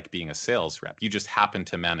nothing like being a sales rep. You just happen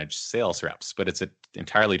to manage sales reps, but it's an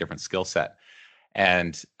entirely different skill set.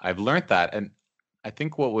 And I've learned that. And I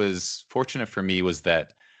think what was fortunate for me was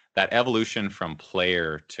that evolution from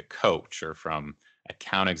player to coach, or from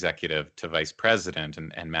account executive to vice president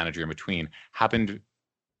and manager in between, happened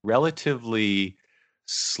relatively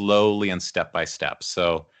slowly and step by step.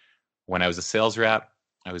 So when I was a sales rep,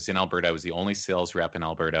 I was in Alberta. I was the only sales rep in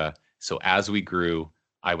Alberta. So as we grew,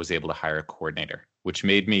 I was able to hire a coordinator, which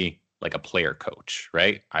made me like a player coach,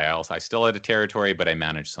 right? I still had a territory, but I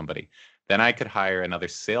managed somebody. Then I could hire another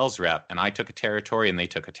sales rep, and I took a territory, and they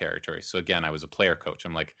took a territory. So again, I was a player coach.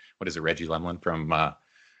 I'm like, what is it, Reggie Lemlin from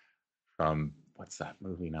what's that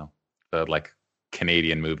movie now? The like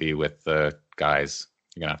Canadian movie with the guys.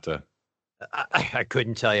 You're gonna have to. I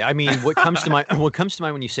couldn't tell you. I mean, what comes to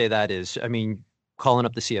mind when you say that is, I mean, calling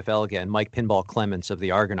up the CFL again, Mike Pinball Clements of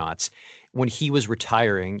the Argonauts, when he was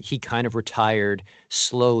retiring, he kind of retired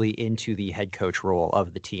slowly into the head coach role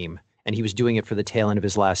of the team. And he was doing it for the tail end of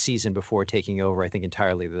his last season before taking over, I think,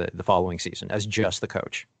 entirely the following season as just the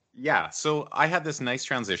coach. Yeah. So I had this nice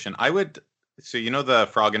transition. So you know the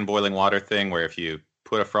frog in boiling water thing where if you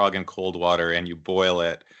put a frog in cold water and you boil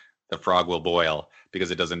it, the frog will boil because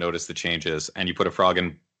it doesn't notice the changes. And you put a frog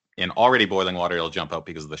in already boiling water, it'll jump out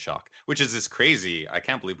because of the shock, which is this crazy. I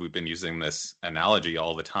can't believe we've been using this analogy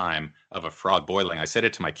all the time of a frog boiling. I said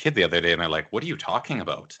it to my kid the other day and they're like, what are you talking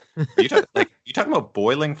about? You talking about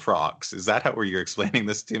boiling frogs? Is that how you're explaining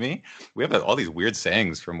this to me? We have all these weird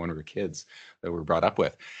sayings from when we were kids that we're brought up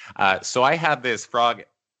with. So I had this frog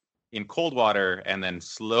in cold water and then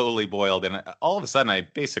slowly boiled. And all of a sudden I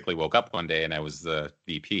basically woke up one day and I was the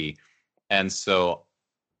VP. And so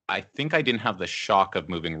I think I didn't have the shock of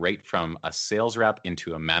moving right from a sales rep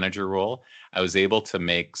into a manager role. I was able to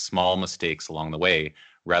make small mistakes along the way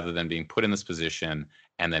rather than being put in this position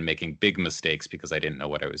and then making big mistakes because I didn't know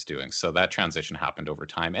what I was doing. So that transition happened over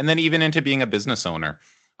time. And then even into being a business owner,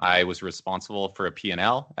 I was responsible for a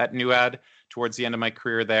P&L at NewAd towards the end of my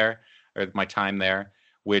career there, or my time there,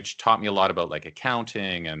 which taught me a lot about like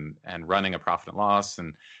accounting and running a profit and loss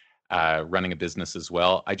and running a business as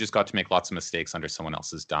well. I just got to make lots of mistakes under someone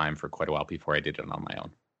else's dime for quite a while before I did it on my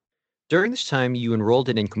own. During this time, you enrolled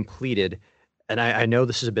in and completed, and I know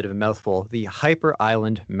this is a bit of a mouthful, the Hyper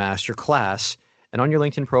Island Master Class. And on your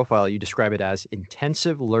LinkedIn profile, you describe it as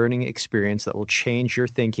intensive learning experience that will change your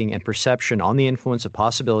thinking and perception on the influence of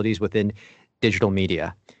possibilities within digital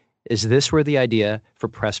media. Is this where the idea for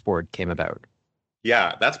Pressboard came about?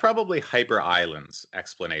 Yeah, that's probably Hyper Island's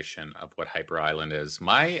explanation of what Hyper Island is.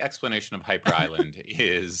 My explanation of Hyper Island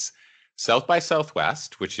is South by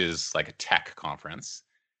Southwest, which is like a tech conference,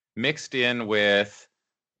 mixed in with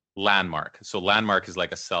Landmark. So Landmark is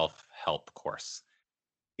like a self-help course.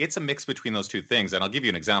 It's a mix between those two things. And I'll give you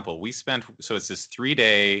an example. So it's this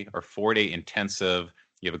 3-day or 4-day intensive.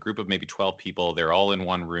 You have a group of maybe 12 people. They're all in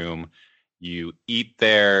one room. You eat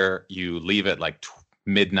there. You leave at like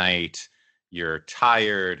midnight. You're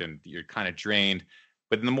tired and you're kind of drained.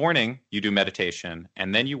 But in the morning, you do meditation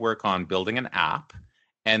and then you work on building an app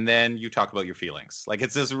and then you talk about your feelings. Like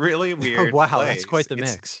it's this really weird Wow, place. That's quite the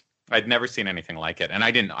mix. I'd never seen anything like it. And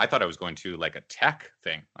I thought I was going to like a tech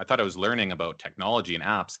thing. I thought I was learning about technology and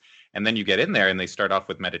apps. And then you get in there and they start off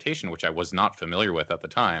with meditation, which I was not familiar with at the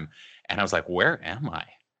time. And I was like, where am I?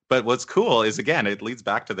 But what's cool is, again, it leads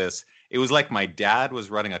back to this. It was like my dad was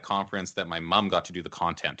running a conference that my mom got to do the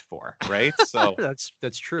content for, right? So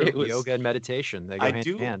that's true. Yoga and meditation, they go hand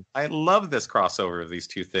in hand. I love this crossover of these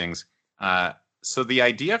two things. So the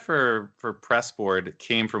idea for Pressboard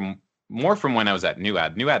came more from when I was at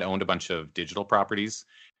NewAd. NewAd owned a bunch of digital properties.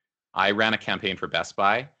 I ran a campaign for Best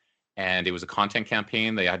Buy, and it was a content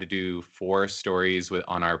campaign. They had to do 4 stories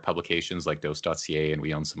on our publications like Dose.ca, and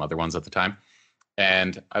we owned some other ones at the time.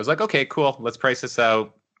 And I was like, okay, cool. Let's price this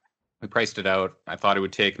out. We priced it out. I thought it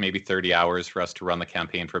would take maybe 30 hours for us to run the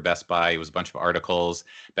campaign for Best Buy. It was a bunch of articles.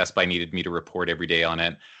 Best Buy needed me to report every day on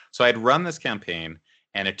it. So I'd run this campaign,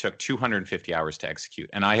 and it took 250 hours to execute.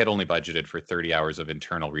 And I had only budgeted for 30 hours of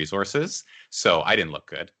internal resources. So I didn't look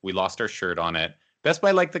good. We lost our shirt on it. Best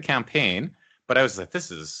Buy liked the campaign, but I was like,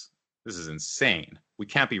 this is insane. We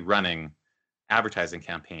can't be running advertising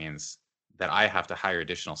campaigns that I have to hire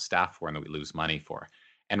additional staff for and that we lose money for.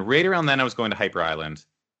 And right around then I was going to Hyper Island.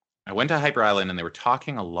 I went to Hyper Island and they were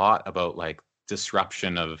talking a lot about like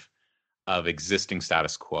disruption of existing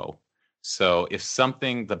status quo. So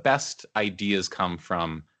the best ideas come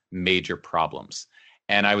from major problems.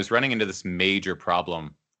 And I was running into this major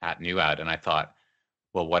problem at NewAd and I thought,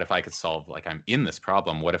 well, what if I could solve, like I'm in this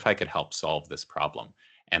problem, what if I could help solve this problem?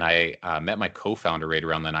 And I met my co-founder right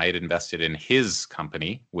around then. I had invested in his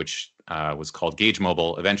company, which was called Gauge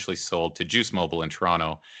Mobile, eventually sold to Juice Mobile in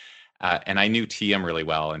Toronto. And I knew TM really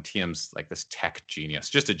well. And TM's like this tech genius,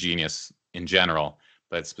 just a genius in general,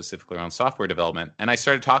 but specifically around software development. And I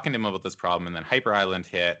started talking to him about this problem. And then Hyper Island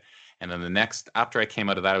hit. And then after I came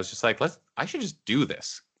out of that, I was just like, I should just do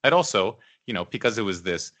this. I'd also because it was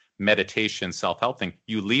this meditation self-help thing,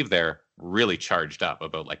 you leave there really charged up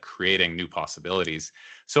about like creating new possibilities.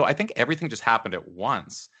 So I think everything just happened at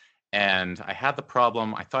once. And I had the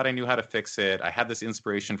problem. I thought I knew how to fix it. I had this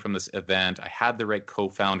inspiration from this event. I had the right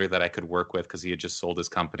co-founder that I could work with because he had just sold his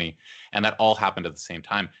company. And that all happened at the same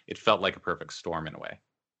time. It felt like a perfect storm in a way.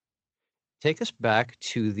 Take us back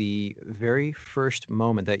to the very first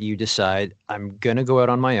moment that you decide, I'm going to go out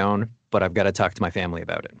on my own, but I've got to talk to my family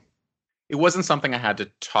about it. It wasn't something I had to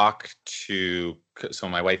talk to. So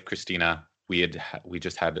my wife, Christina, we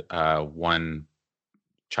just had one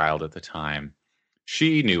child at the time.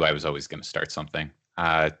 She knew I was always going to start something.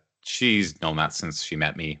 She's known that since she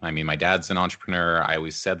met me. I mean, my dad's an entrepreneur. I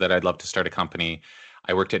always said that I'd love to start a company.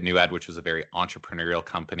 I worked at NewAd, which was a very entrepreneurial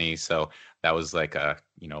company. So that was like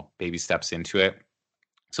baby steps into it.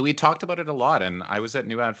 So we talked about it a lot. And I was at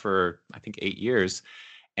NewAd for, I think, 8 years.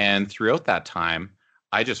 And throughout that time,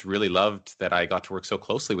 I just really loved that I got to work so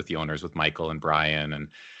closely with the owners, with Michael and Brian and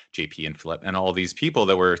JP and Philip and all these people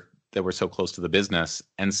that were so close to the business.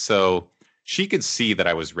 And so she could see that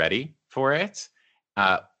I was ready for it.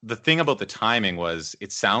 The thing about the timing was,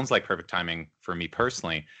 it sounds like perfect timing for me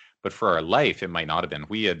personally, but for our life, it might not have been.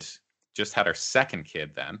 We had just had our second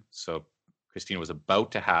kid then. So Christina was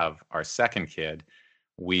about to have our second kid.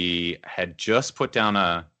 We had just put down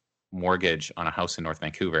a mortgage on a house in North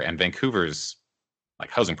Vancouver, and Vancouver's like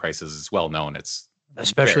housing prices is well known. It's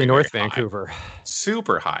especially very, North very Vancouver. High.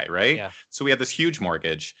 Super high, right? Yeah. So we had this huge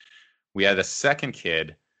mortgage. We had a second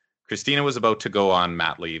kid. Christina was about to go on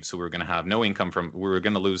mat leave, so we were going to have no income we were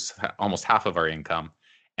going to lose almost half of our income.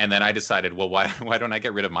 And then I decided, well, why don't I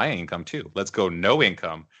get rid of my income too? Let's go no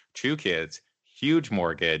income, 2 kids, huge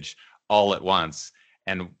mortgage, all at once.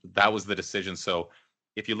 And that was the decision. So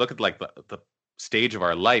if you look at like the stage of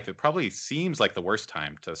our life, it probably seems like the worst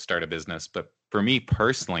time to start a business. But for me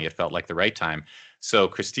personally, it felt like the right time. So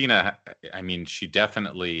Christina, I mean, she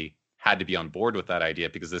definitely had to be on board with that idea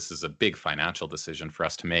because this is a big financial decision for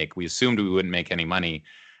us to make. We assumed we wouldn't make any money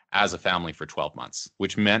as a family for 12 months,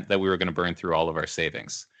 which meant that we were going to burn through all of our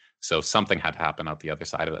savings. So something had to happen out the other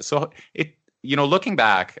side of it. So looking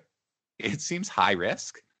back, it seems high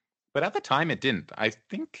risk, but at the time it didn't. I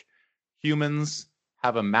think humans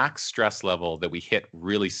have a max stress level that we hit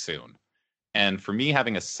really soon. And for me,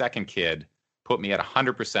 having a second kid put me at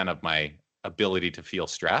 100% of my ability to feel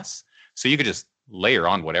stress. So you could just layer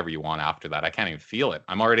on whatever you want after that. I can't even feel it.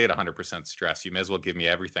 I'm already at 100% stress. You may as well give me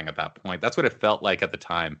everything at that point. That's what it felt like at the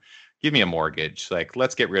time. Give me a mortgage. Like,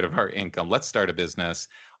 let's get rid of our income. Let's start a business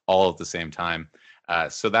all at the same time.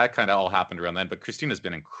 So that kind of all happened around then. But Christina's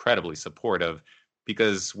been incredibly supportive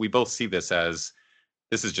because we both see this as,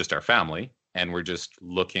 this is just our family. And we're just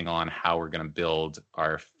looking on how we're going to build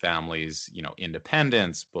our family's,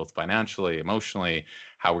 independence, both financially, emotionally,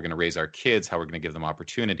 how we're going to raise our kids, how we're going to give them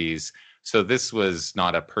opportunities. So this was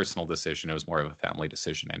not a personal decision. It was more of a family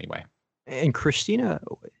decision anyway. And Christina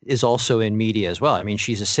is also in media as well. I mean,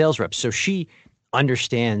 she's a sales rep, so she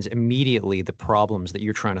understands immediately the problems that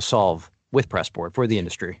you're trying to solve with Pressport for the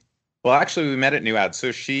industry. Well, actually, we met at NewAd.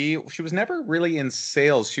 So she was never really in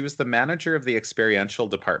sales. She was the manager of the experiential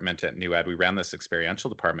department at NewAd. We ran this experiential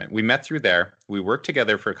department. We met through there. We worked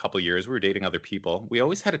together for a couple of years. We were dating other people. We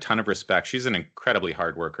always had a ton of respect. She's an incredibly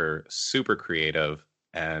hard worker, super creative,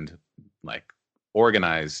 and like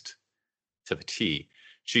organized to the T.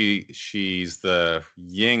 She's the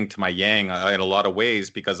yin to my yang in a lot of ways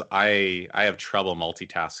because I have trouble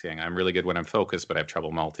multitasking. I'm really good when I'm focused, but I have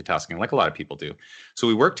trouble multitasking like a lot of people do. So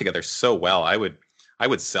we worked together so well. I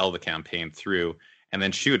would sell the campaign through, and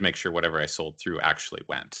then she would make sure whatever I sold through actually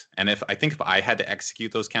went. And if I had to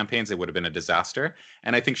execute those campaigns, it would have been a disaster.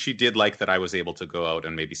 And I think she did like that I was able to go out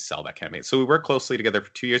and maybe sell that campaign. So we worked closely together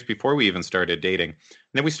for 2 years before we even started dating. And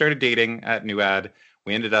then we started dating at NewAd.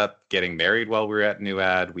 We ended up getting married while we were at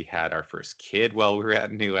NewAd. We had our first kid while we were at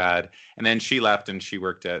NewAd. And then she left and she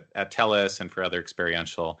worked at TELUS and for other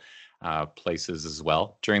experiential places as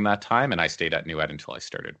well during that time. And I stayed at NewAd until I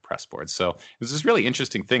started Pressport. So it was this really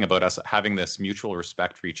interesting thing about us having this mutual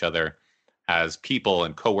respect for each other as people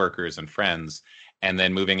and coworkers and friends, and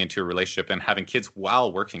then moving into a relationship and having kids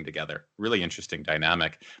while working together. Really interesting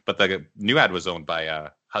dynamic. But the NewAd was owned by a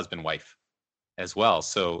husband-wife as well.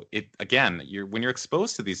 So when you're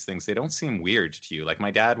exposed to these things, they don't seem weird to you. Like my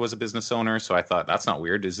dad was a business owner, so I thought that's not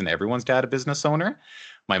weird. Isn't everyone's dad a business owner?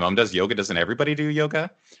 My mom does yoga. Doesn't everybody do yoga?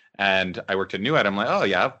 And I worked at NewAd. I'm like, oh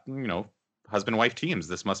yeah, husband-wife teams.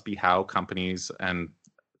 This must be how companies and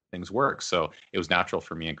things work. So it was natural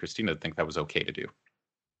for me and Christina to think that was okay to do.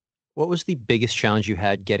 What was the biggest challenge you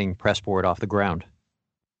had getting Pressport off the ground?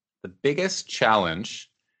 The biggest challenge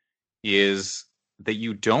is that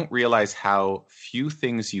you don't realize how few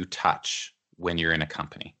things you touch when you're in a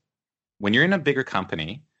company. When you're in a bigger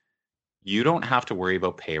company, you don't have to worry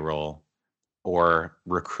about payroll or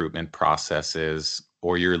recruitment processes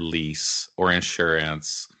or your lease or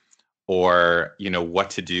insurance or what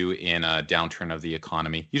to do in a downturn of the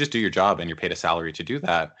economy. You just do your job and you're paid a salary to do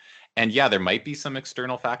that. And yeah, there might be some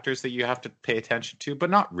external factors that you have to pay attention to, but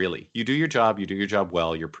not really. You do your job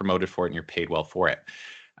well, you're promoted for it, and you're paid well for it.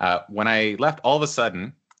 When I left, all of a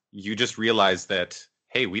sudden, you just realize that,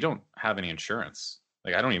 hey, we don't have any insurance.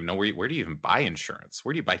 Like, I don't even know where do you even buy insurance?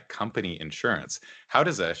 Where do you buy company insurance? How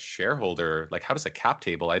does a shareholder, how does a cap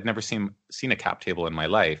table? I'd never seen a cap table in my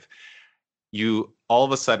life. You all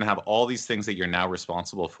of a sudden have all these things that you're now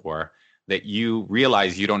responsible for that you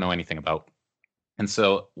realize you don't know anything about. And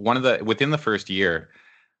so within the first year,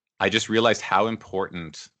 I just realized how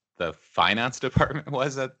important the finance department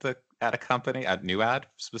was at a company, at NewAd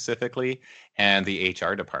specifically, and the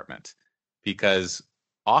HR department, because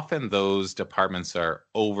often those departments are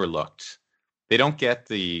overlooked. They don't get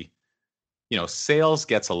sales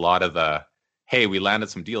gets a lot of the, hey, we landed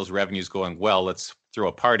some deals, revenue's going well, let's throw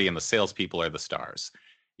a party, and the salespeople are the stars.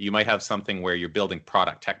 You might have something where you're building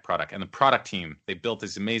tech product, and the product team, they built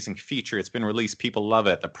this amazing feature, it's been released, people love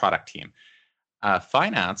it, the product team.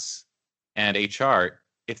 Finance and HR,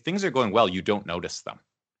 if things are going well, you don't notice them.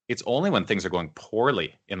 It's only when things are going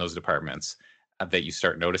poorly in those departments that you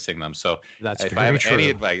start noticing them. So if I have any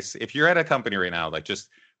advice, if you're at a company right now, just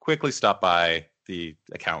quickly stop by the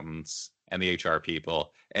accountants and the HR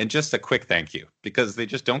people and just a quick thank you, because they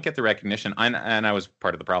just don't get the recognition. And I was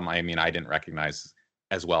part of the problem. I mean, I didn't recognize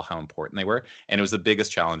as well how important they were. And it was the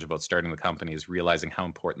biggest challenge about starting the company, is realizing how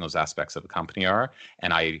important those aspects of the company are.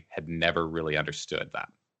 And I had never really understood that.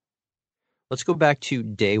 Let's go back to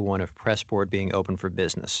day one of Pressport being open for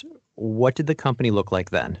business. What did the company look like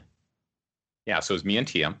then? Yeah, so it was me and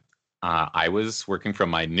Tiam. I was working from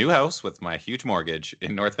my new house with my huge mortgage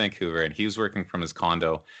in North Vancouver, and he was working from his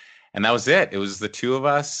condo. And that was it. It was the two of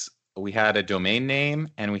us. We had a domain name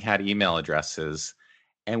and we had email addresses.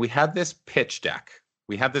 And we had this pitch deck.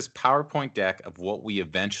 We had this PowerPoint deck of what we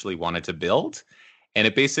eventually wanted to build. And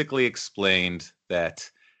it basically explained that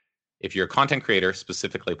if you're a content creator,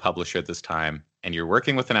 specifically a publisher at this time, and you're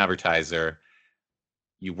working with an advertiser,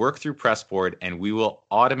 you work through Pressport, and we will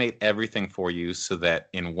automate everything for you so that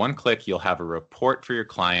in one click, you'll have a report for your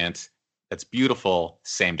client that's beautiful,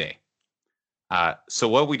 same day. So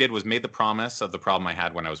what we did was made the promise of the problem I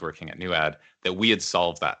had when I was working at NewAd, that we had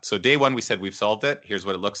solved that. So day one, we said, we've solved it. Here's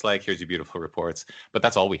what it looks like. Here's your beautiful reports. But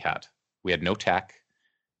that's all we had. We had no tech.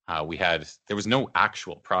 There was no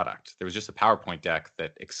actual product. There was just a PowerPoint deck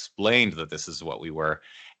that explained that this is what we were.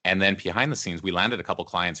 And then behind the scenes, we landed a couple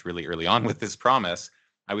clients really early on with this promise.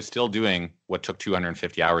 I was still doing what took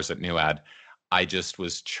 250 hours at NewAd. I just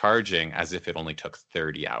was charging as if it only took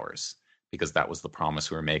 30 hours, because that was the promise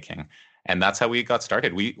we were making. And that's how we got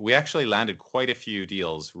started. We actually landed quite a few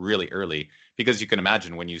deals really early, because you can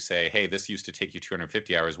imagine when you say, hey, this used to take you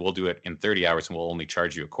 250 hours, we'll do it in 30 hours and we'll only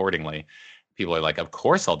charge you accordingly. People are like, of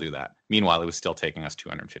course I'll do that. Meanwhile, it was still taking us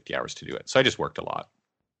 250 hours to do it. So I just worked a lot.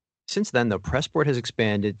 Since then, though, Pressport has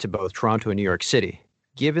expanded to both Toronto and New York City.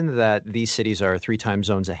 Given that these cities are 3 time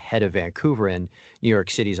zones ahead of Vancouver, and New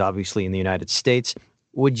York City is obviously in the United States,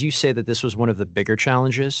 would you say that this was one of the bigger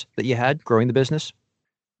challenges that you had growing the business?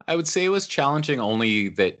 I would say it was challenging only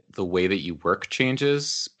that the way that you work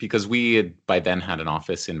changes, because we had by then had an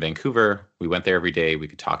office in Vancouver. We went there every day. We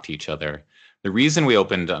could talk to each other. The reason we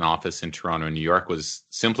opened an office in Toronto and New York was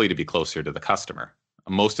simply to be closer to the customer.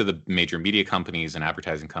 Most of the major media companies and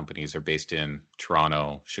advertising companies are based in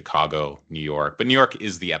Toronto, Chicago, New York. But New York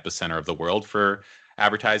is the epicenter of the world for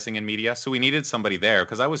advertising and media. So we needed somebody there,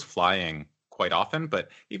 because I was flying quite often, but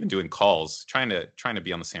even doing calls, trying to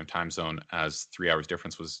be on the same time zone as 3 hours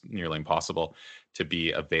difference was nearly impossible to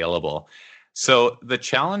be available. So the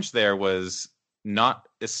challenge there was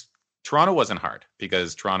Toronto wasn't hard,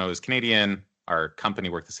 because Toronto is Canadian. Our company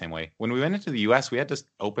worked the same way. When we went into the US, we had to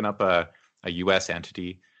open up a US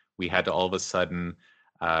entity. We had to all of a sudden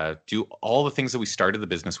do all the things that we started the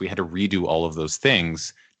business. We had to redo all of those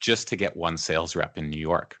things just to get one sales rep in New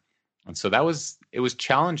York. And so it was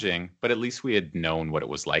challenging, but at least we had known what it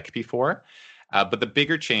was like before. But the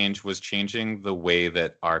bigger change was changing the way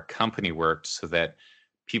that our company worked, so that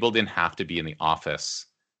people didn't have to be in the office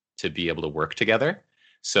to be able to work together.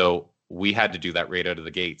 So we had to do that right out of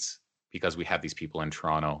the gates, because we had these people in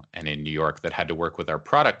Toronto and in New York that had to work with our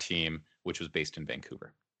product team, which was based in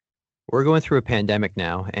Vancouver. We're going through a pandemic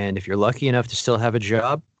now, and if you're lucky enough to still have a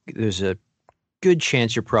job, there's a good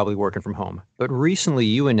chance you're probably working from home. But recently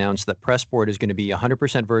you announced that Pressport is going to be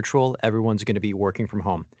 100% virtual. Everyone's going to be working from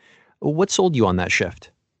home. What sold you on that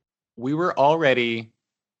shift? We were already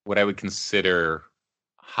what I would consider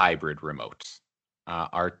hybrid remote.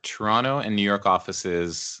 Our Toronto and New York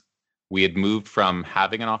offices, we had moved from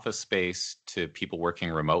having an office space to people working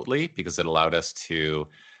remotely because it allowed us to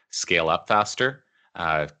scale up faster.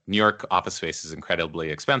 New York office space is incredibly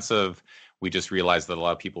expensive. We just realized that a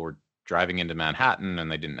lot of people were driving into Manhattan and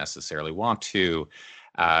they didn't necessarily want to.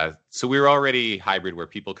 So we were already hybrid where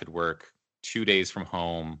people could work 2 days from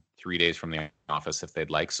home, 3 days from the office if they'd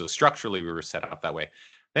like. So structurally, we were set up that way.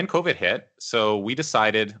 Then COVID hit. So we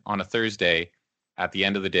decided on a Thursday at the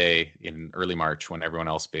end of the day in early March, when everyone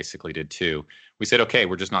else basically did too, we said, okay,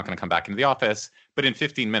 we're just not going to come back into the office. But in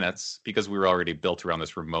 15 minutes, because we were already built around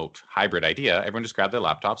this remote hybrid idea, everyone just grabbed their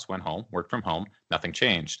laptops, went home, worked from home, nothing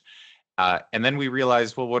changed. And then we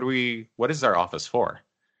realized, well, what is our office for?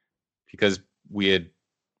 Because we had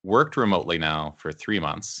worked remotely now for 3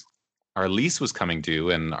 months. Our lease was coming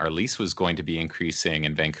due, and our lease was going to be increasing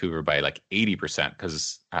in Vancouver by like 80%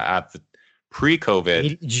 because at the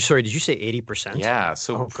pre-COVID. Did you say 80%? Yeah.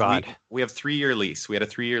 So we have 3-year lease. We had a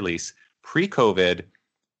 3-year lease. Pre-COVID,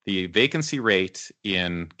 the vacancy rate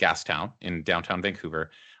in Gastown, in downtown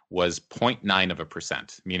Vancouver, was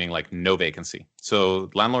 0.9%, meaning like no vacancy. So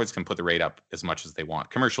landlords can put the rate up as much as they want.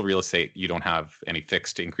 Commercial real estate, you don't have any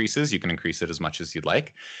fixed increases. You can increase it as much as you'd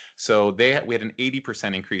like. So we had an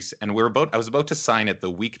 80% increase, and I was about to sign it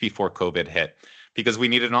the week before COVID hit because we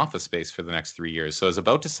needed an office space for the next 3 years. So I was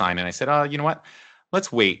about to sign, and I said, you know what?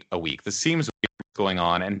 Let's wait a week. This seems going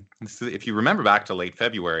on. And if you remember back to late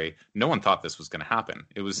February, no one thought this was going to happen.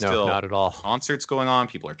 It was still not at all. Concerts going on.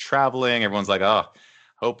 People are traveling. Everyone's like,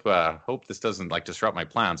 hope this doesn't like disrupt my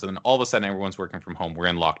plans. And then all of a sudden, everyone's working from home. We're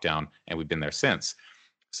in lockdown, and we've been there since.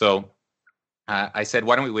 So I said,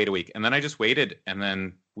 why don't we wait a week? And then I just waited, and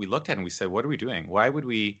then we looked at it and we said, what are we doing? Why would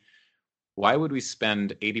we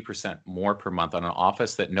spend 80% more per month on an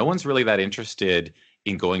office that no one's really that interested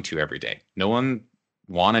in going to every day? No one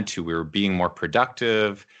wanted to. We were being more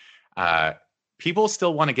productive. People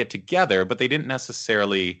still want to get together, but they didn't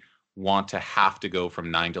necessarily want to have to go from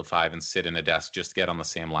 9 till 5 and sit in a desk just to get on the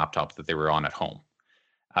same laptop that they were on at home.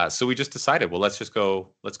 So we just decided, well, let's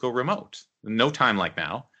go remote. No time like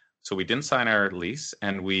now. So we didn't sign our lease,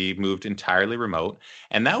 and we moved entirely remote.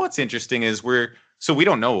 And now what's interesting is we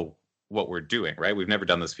don't know what we're doing, right? We've never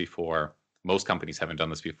done this before. Most companies haven't done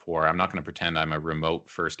this before. I'm not going to pretend I'm a remote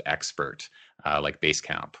first expert like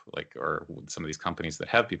Basecamp, or some of these companies that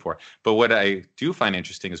have before. But what I do find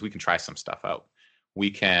interesting is we can try some stuff out. We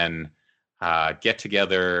can get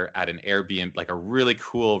together at an Airbnb, like a really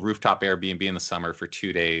cool rooftop Airbnb in the summer for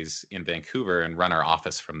 2 days in Vancouver, and run our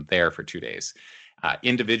office from there for 2 days.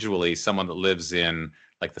 Individually, someone that lives in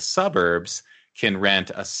like the suburbs can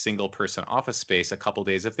rent a single person office space a couple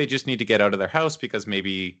days if they just need to get out of their house because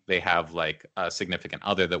maybe they have like a significant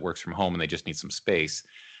other that works from home and they just need some space.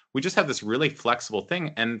 We just have this really flexible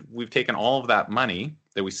thing, and we've taken all of that money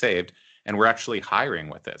that we saved and we're actually hiring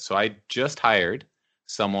with it. So I just hired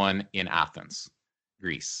someone in Athens,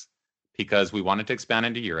 Greece, because we wanted to expand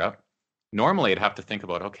into Europe. Normally I'd have to think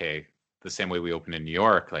about, okay, the same way we opened in New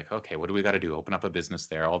York, like, okay, what do we got to do? Open up a business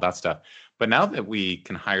there, all that stuff. But now that we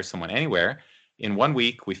can hire someone anywhere, in 1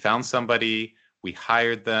 week, we found somebody, we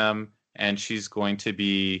hired them, and she's going to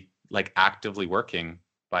be like actively working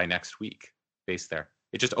by next week based there.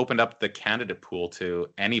 It just opened up the candidate pool to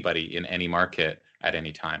anybody in any market at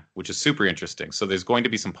any time, which is super interesting. So there's going to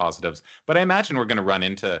be some positives, but I imagine we're going to run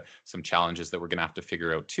into some challenges that we're going to have to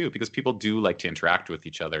figure out too, because people do like to interact with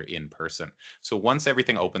each other in person. So once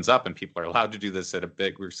everything opens up and people are allowed to do this at a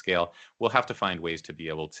bigger scale, we'll have to find ways to be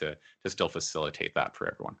able to still facilitate that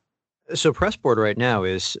for everyone. So Pressport right now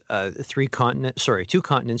is 2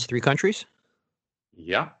 continents, 3 countries?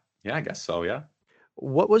 Yeah, I guess so, yeah.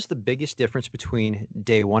 What was the biggest difference between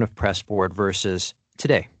day one of Pressport versus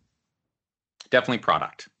today? Definitely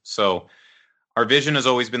product. So our vision has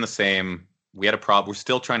always been the same. We had a problem. We're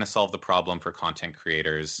still trying to solve the problem for content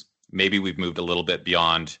creators. Maybe we've moved a little bit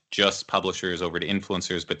beyond just publishers over to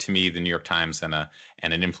influencers. But to me, the New York Times and an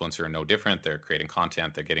influencer are no different. They're creating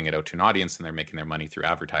content, they're getting it out to an audience, and they're making their money through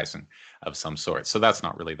advertising of some sort. So that's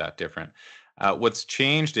not really that different. What's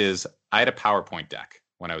changed is I had a PowerPoint deck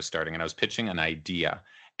when I was starting, and I was pitching an idea.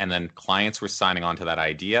 And then clients were signing on to that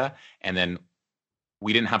idea. And then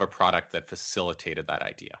we didn't have a product that facilitated that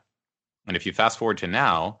idea. And if you fast forward to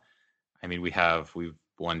now, I mean, we've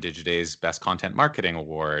won Digiday's Best Content Marketing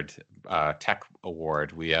Award, Tech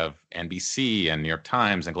Award. We have NBC and New York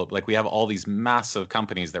Times and Global. Like, we have all these massive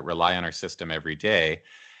companies that rely on our system every day.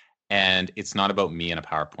 And it's not about me in a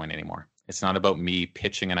PowerPoint anymore. It's not about me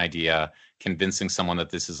pitching an idea, convincing someone that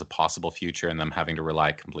this is a possible future and them having to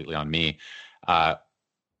rely completely on me.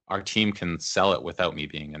 Our team can sell it without me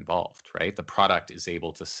being involved, right? The product is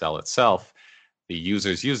able to sell itself. The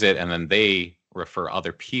users use it and then they refer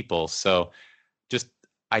other people. So just,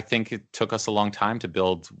 I think it took us a long time to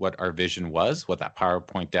build what our vision was, what that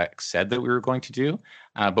PowerPoint deck said that we were going to do.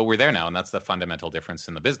 But we're there now. And that's the fundamental difference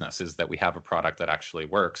in the business, is that we have a product that actually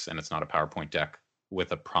works and it's not a PowerPoint deck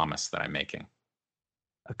with a promise that I'm making.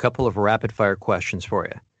 A couple of rapid fire questions for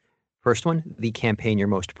you. First one, the campaign you're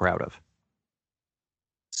most proud of.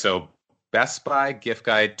 So Best Buy gift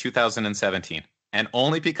guide 2017. And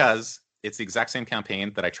only because it's the exact same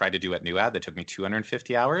campaign that I tried to do at NewAd that took me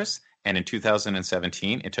 250 hours. And in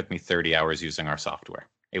 2017, it took me 30 hours using our software.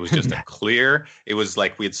 It was just it was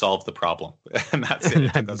like we had solved the problem. And that's it.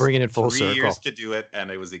 It took Bringing it full 3 circle. years to do it. And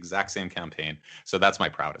it was the exact same campaign. So that's my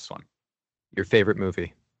proudest one. Your favorite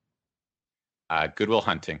movie? Good Will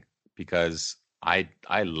Hunting, because I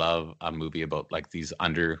love a movie about like these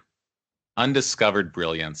undiscovered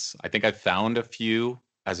brilliance. I think I've found a few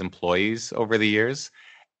as employees over the years,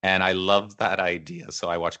 and I love that idea. So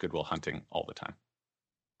I watch Good Will Hunting all the time.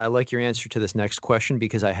 I like your answer to this next question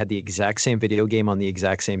because I had the exact same video game on the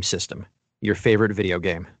exact same system. Your favorite video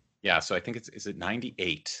game? Yeah, so I think is it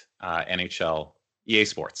 98 NHL EA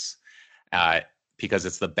Sports, because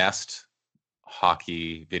it's the best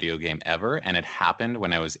hockey video game ever, and it happened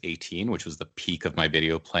when I was 18, which was the peak of my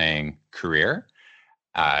video playing career.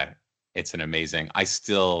 It's an amazing.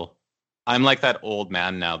 I'm like that old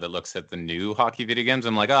man now that looks at the new hockey video games.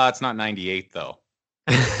 I'm like, oh, it's not 98 though.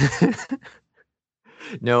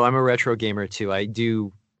 No, I'm a retro gamer too. I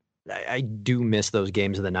do miss those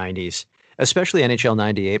games of the 90s, especially NHL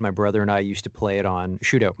 98. My brother and I used to play it on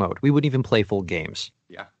shootout mode. We wouldn't even play full games.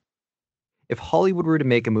 Yeah. If Hollywood were to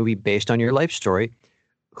make a movie based on your life story,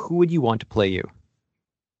 who would you want to play you?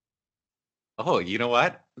 Oh, you know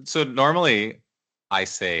what? So normally I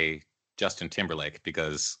say Justin Timberlake,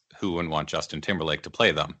 because who wouldn't want Justin Timberlake to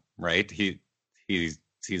play them, right? He's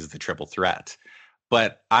the triple threat.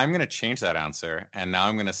 But I'm going to change that answer, and now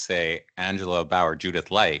I'm going to say Angela Bauer, Judith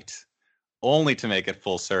Light, only to make it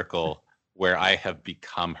full circle where I have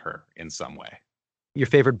become her in some way. Your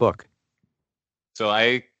favorite book? So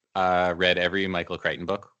I read every Michael Crichton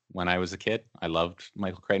book when I was a kid. I loved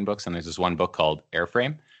Michael Crichton books, and there's this one book called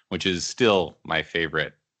Airframe, which is still my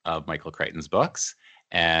favorite of Michael Crichton's books.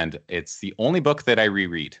 And it's the only book that I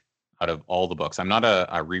reread out of all the books. I'm not a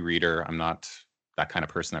rereader. I'm not that kind of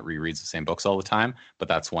person that rereads the same books all the time, but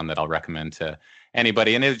that's one that I'll recommend to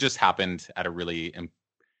anybody. And it just happened at a really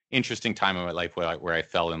interesting time in my life where I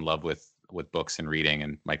fell in love with books and reading,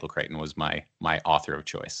 and Michael Crichton was my author of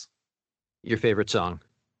choice. Your favorite song?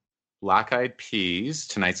 Black Eyed Peas,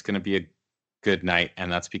 Tonight's Gonna Be a Good Night.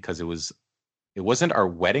 And that's because it wasn't our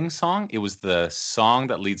wedding song. It was the song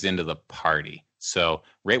that leads into the party. So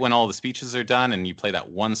right when all the speeches are done and you play that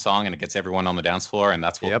one song and it gets everyone on the dance floor, and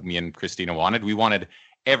that's what me and Christina wanted. We wanted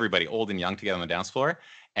everybody, old and young, to get on the dance floor.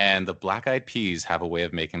 And the Black Eyed Peas have a way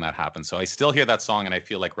of making that happen. So I still hear that song and I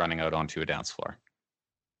feel like running out onto a dance floor.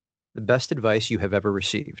 The best advice you have ever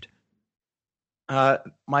received?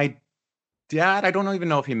 My dad, I don't even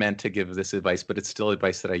know if he meant to give this advice, but it's still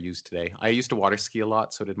advice that I use today. I used to water ski a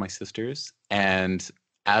lot, so did my sisters. And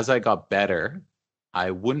as I got better, I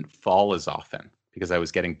wouldn't fall as often because I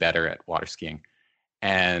was getting better at water skiing.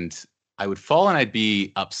 And I would fall and I'd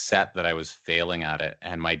be upset that I was failing at it.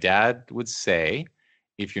 And my dad would say,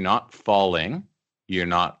 if you're not falling, you're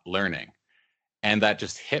not learning. And that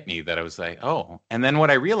just hit me, that I was like, oh. And then what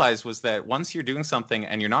I realized was that once you're doing something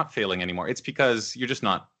and you're not failing anymore, it's because you're just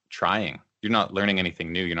not trying. You're not learning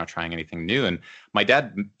anything new. You're not trying anything new. And my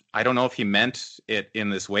dad, I don't know if he meant it in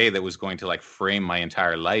this way that was going to like frame my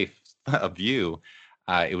entire life of view.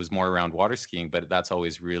 It was more around water skiing, but that's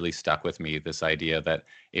always really stuck with me, this idea that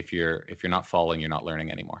if you're not falling, you're not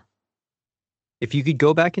learning anymore. If you could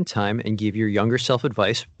go back in time and give your younger self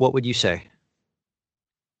advice, what would you say?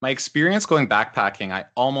 My experience going backpacking, I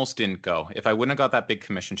almost didn't go. If I wouldn't have got that big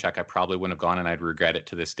commission check, I probably wouldn't have gone, and I'd regret it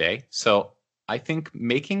to this day. So I think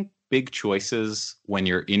making big choices when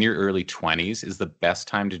you're in your early 20s is the best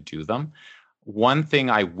time to do them. One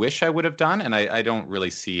thing I wish I would have done, and I don't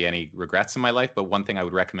really see any regrets in my life, but one thing I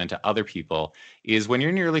would recommend to other people is when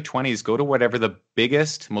you're in your early 20s, go to whatever the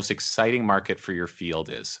biggest, most exciting market for your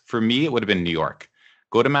field is. For me, it would have been New York.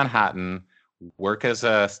 Go to Manhattan, work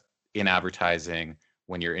in advertising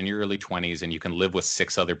when you're in your early 20s, and you can live with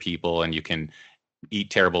 6 other people and you can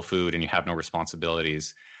eat terrible food and you have no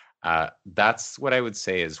responsibilities. That's what I would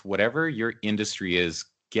say is whatever your industry is,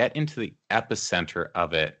 get into the epicenter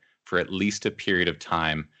of it for at least a period of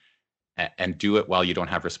time and do it while you don't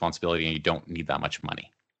have responsibility and you don't need that much money.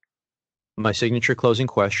 My signature closing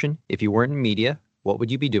question, if you weren't in media, what would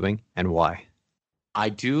you be doing and why? I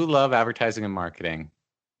do love advertising and marketing,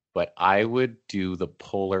 but I would do the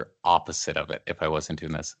polar opposite of it if I wasn't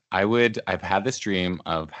doing this. I've had this dream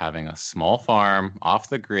of having a small farm off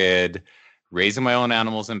the grid, raising my own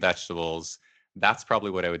animals and vegetables. That's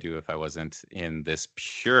probably what I would do if I wasn't in this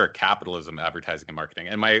pure capitalism, advertising and marketing.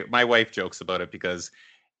 And my wife jokes about it because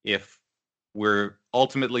if we're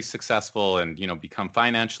ultimately successful and, become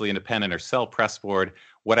financially independent or sell Pressboard,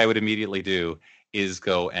 what I would immediately do is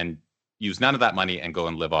go and use none of that money and go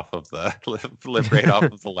and live right off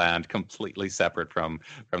of the land, completely separate from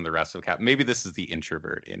the rest of the cap. Maybe this is the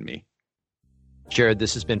introvert in me. Jared,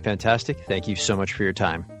 this has been fantastic. Thank you so much for your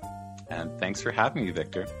time. And thanks for having me,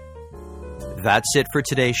 Victor. That's it for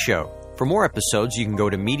today's show. For more episodes, you can go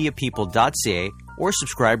to mediapeople.ca or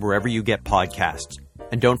subscribe wherever you get podcasts.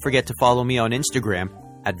 And don't forget to follow me on Instagram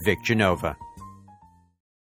 @VicGenova.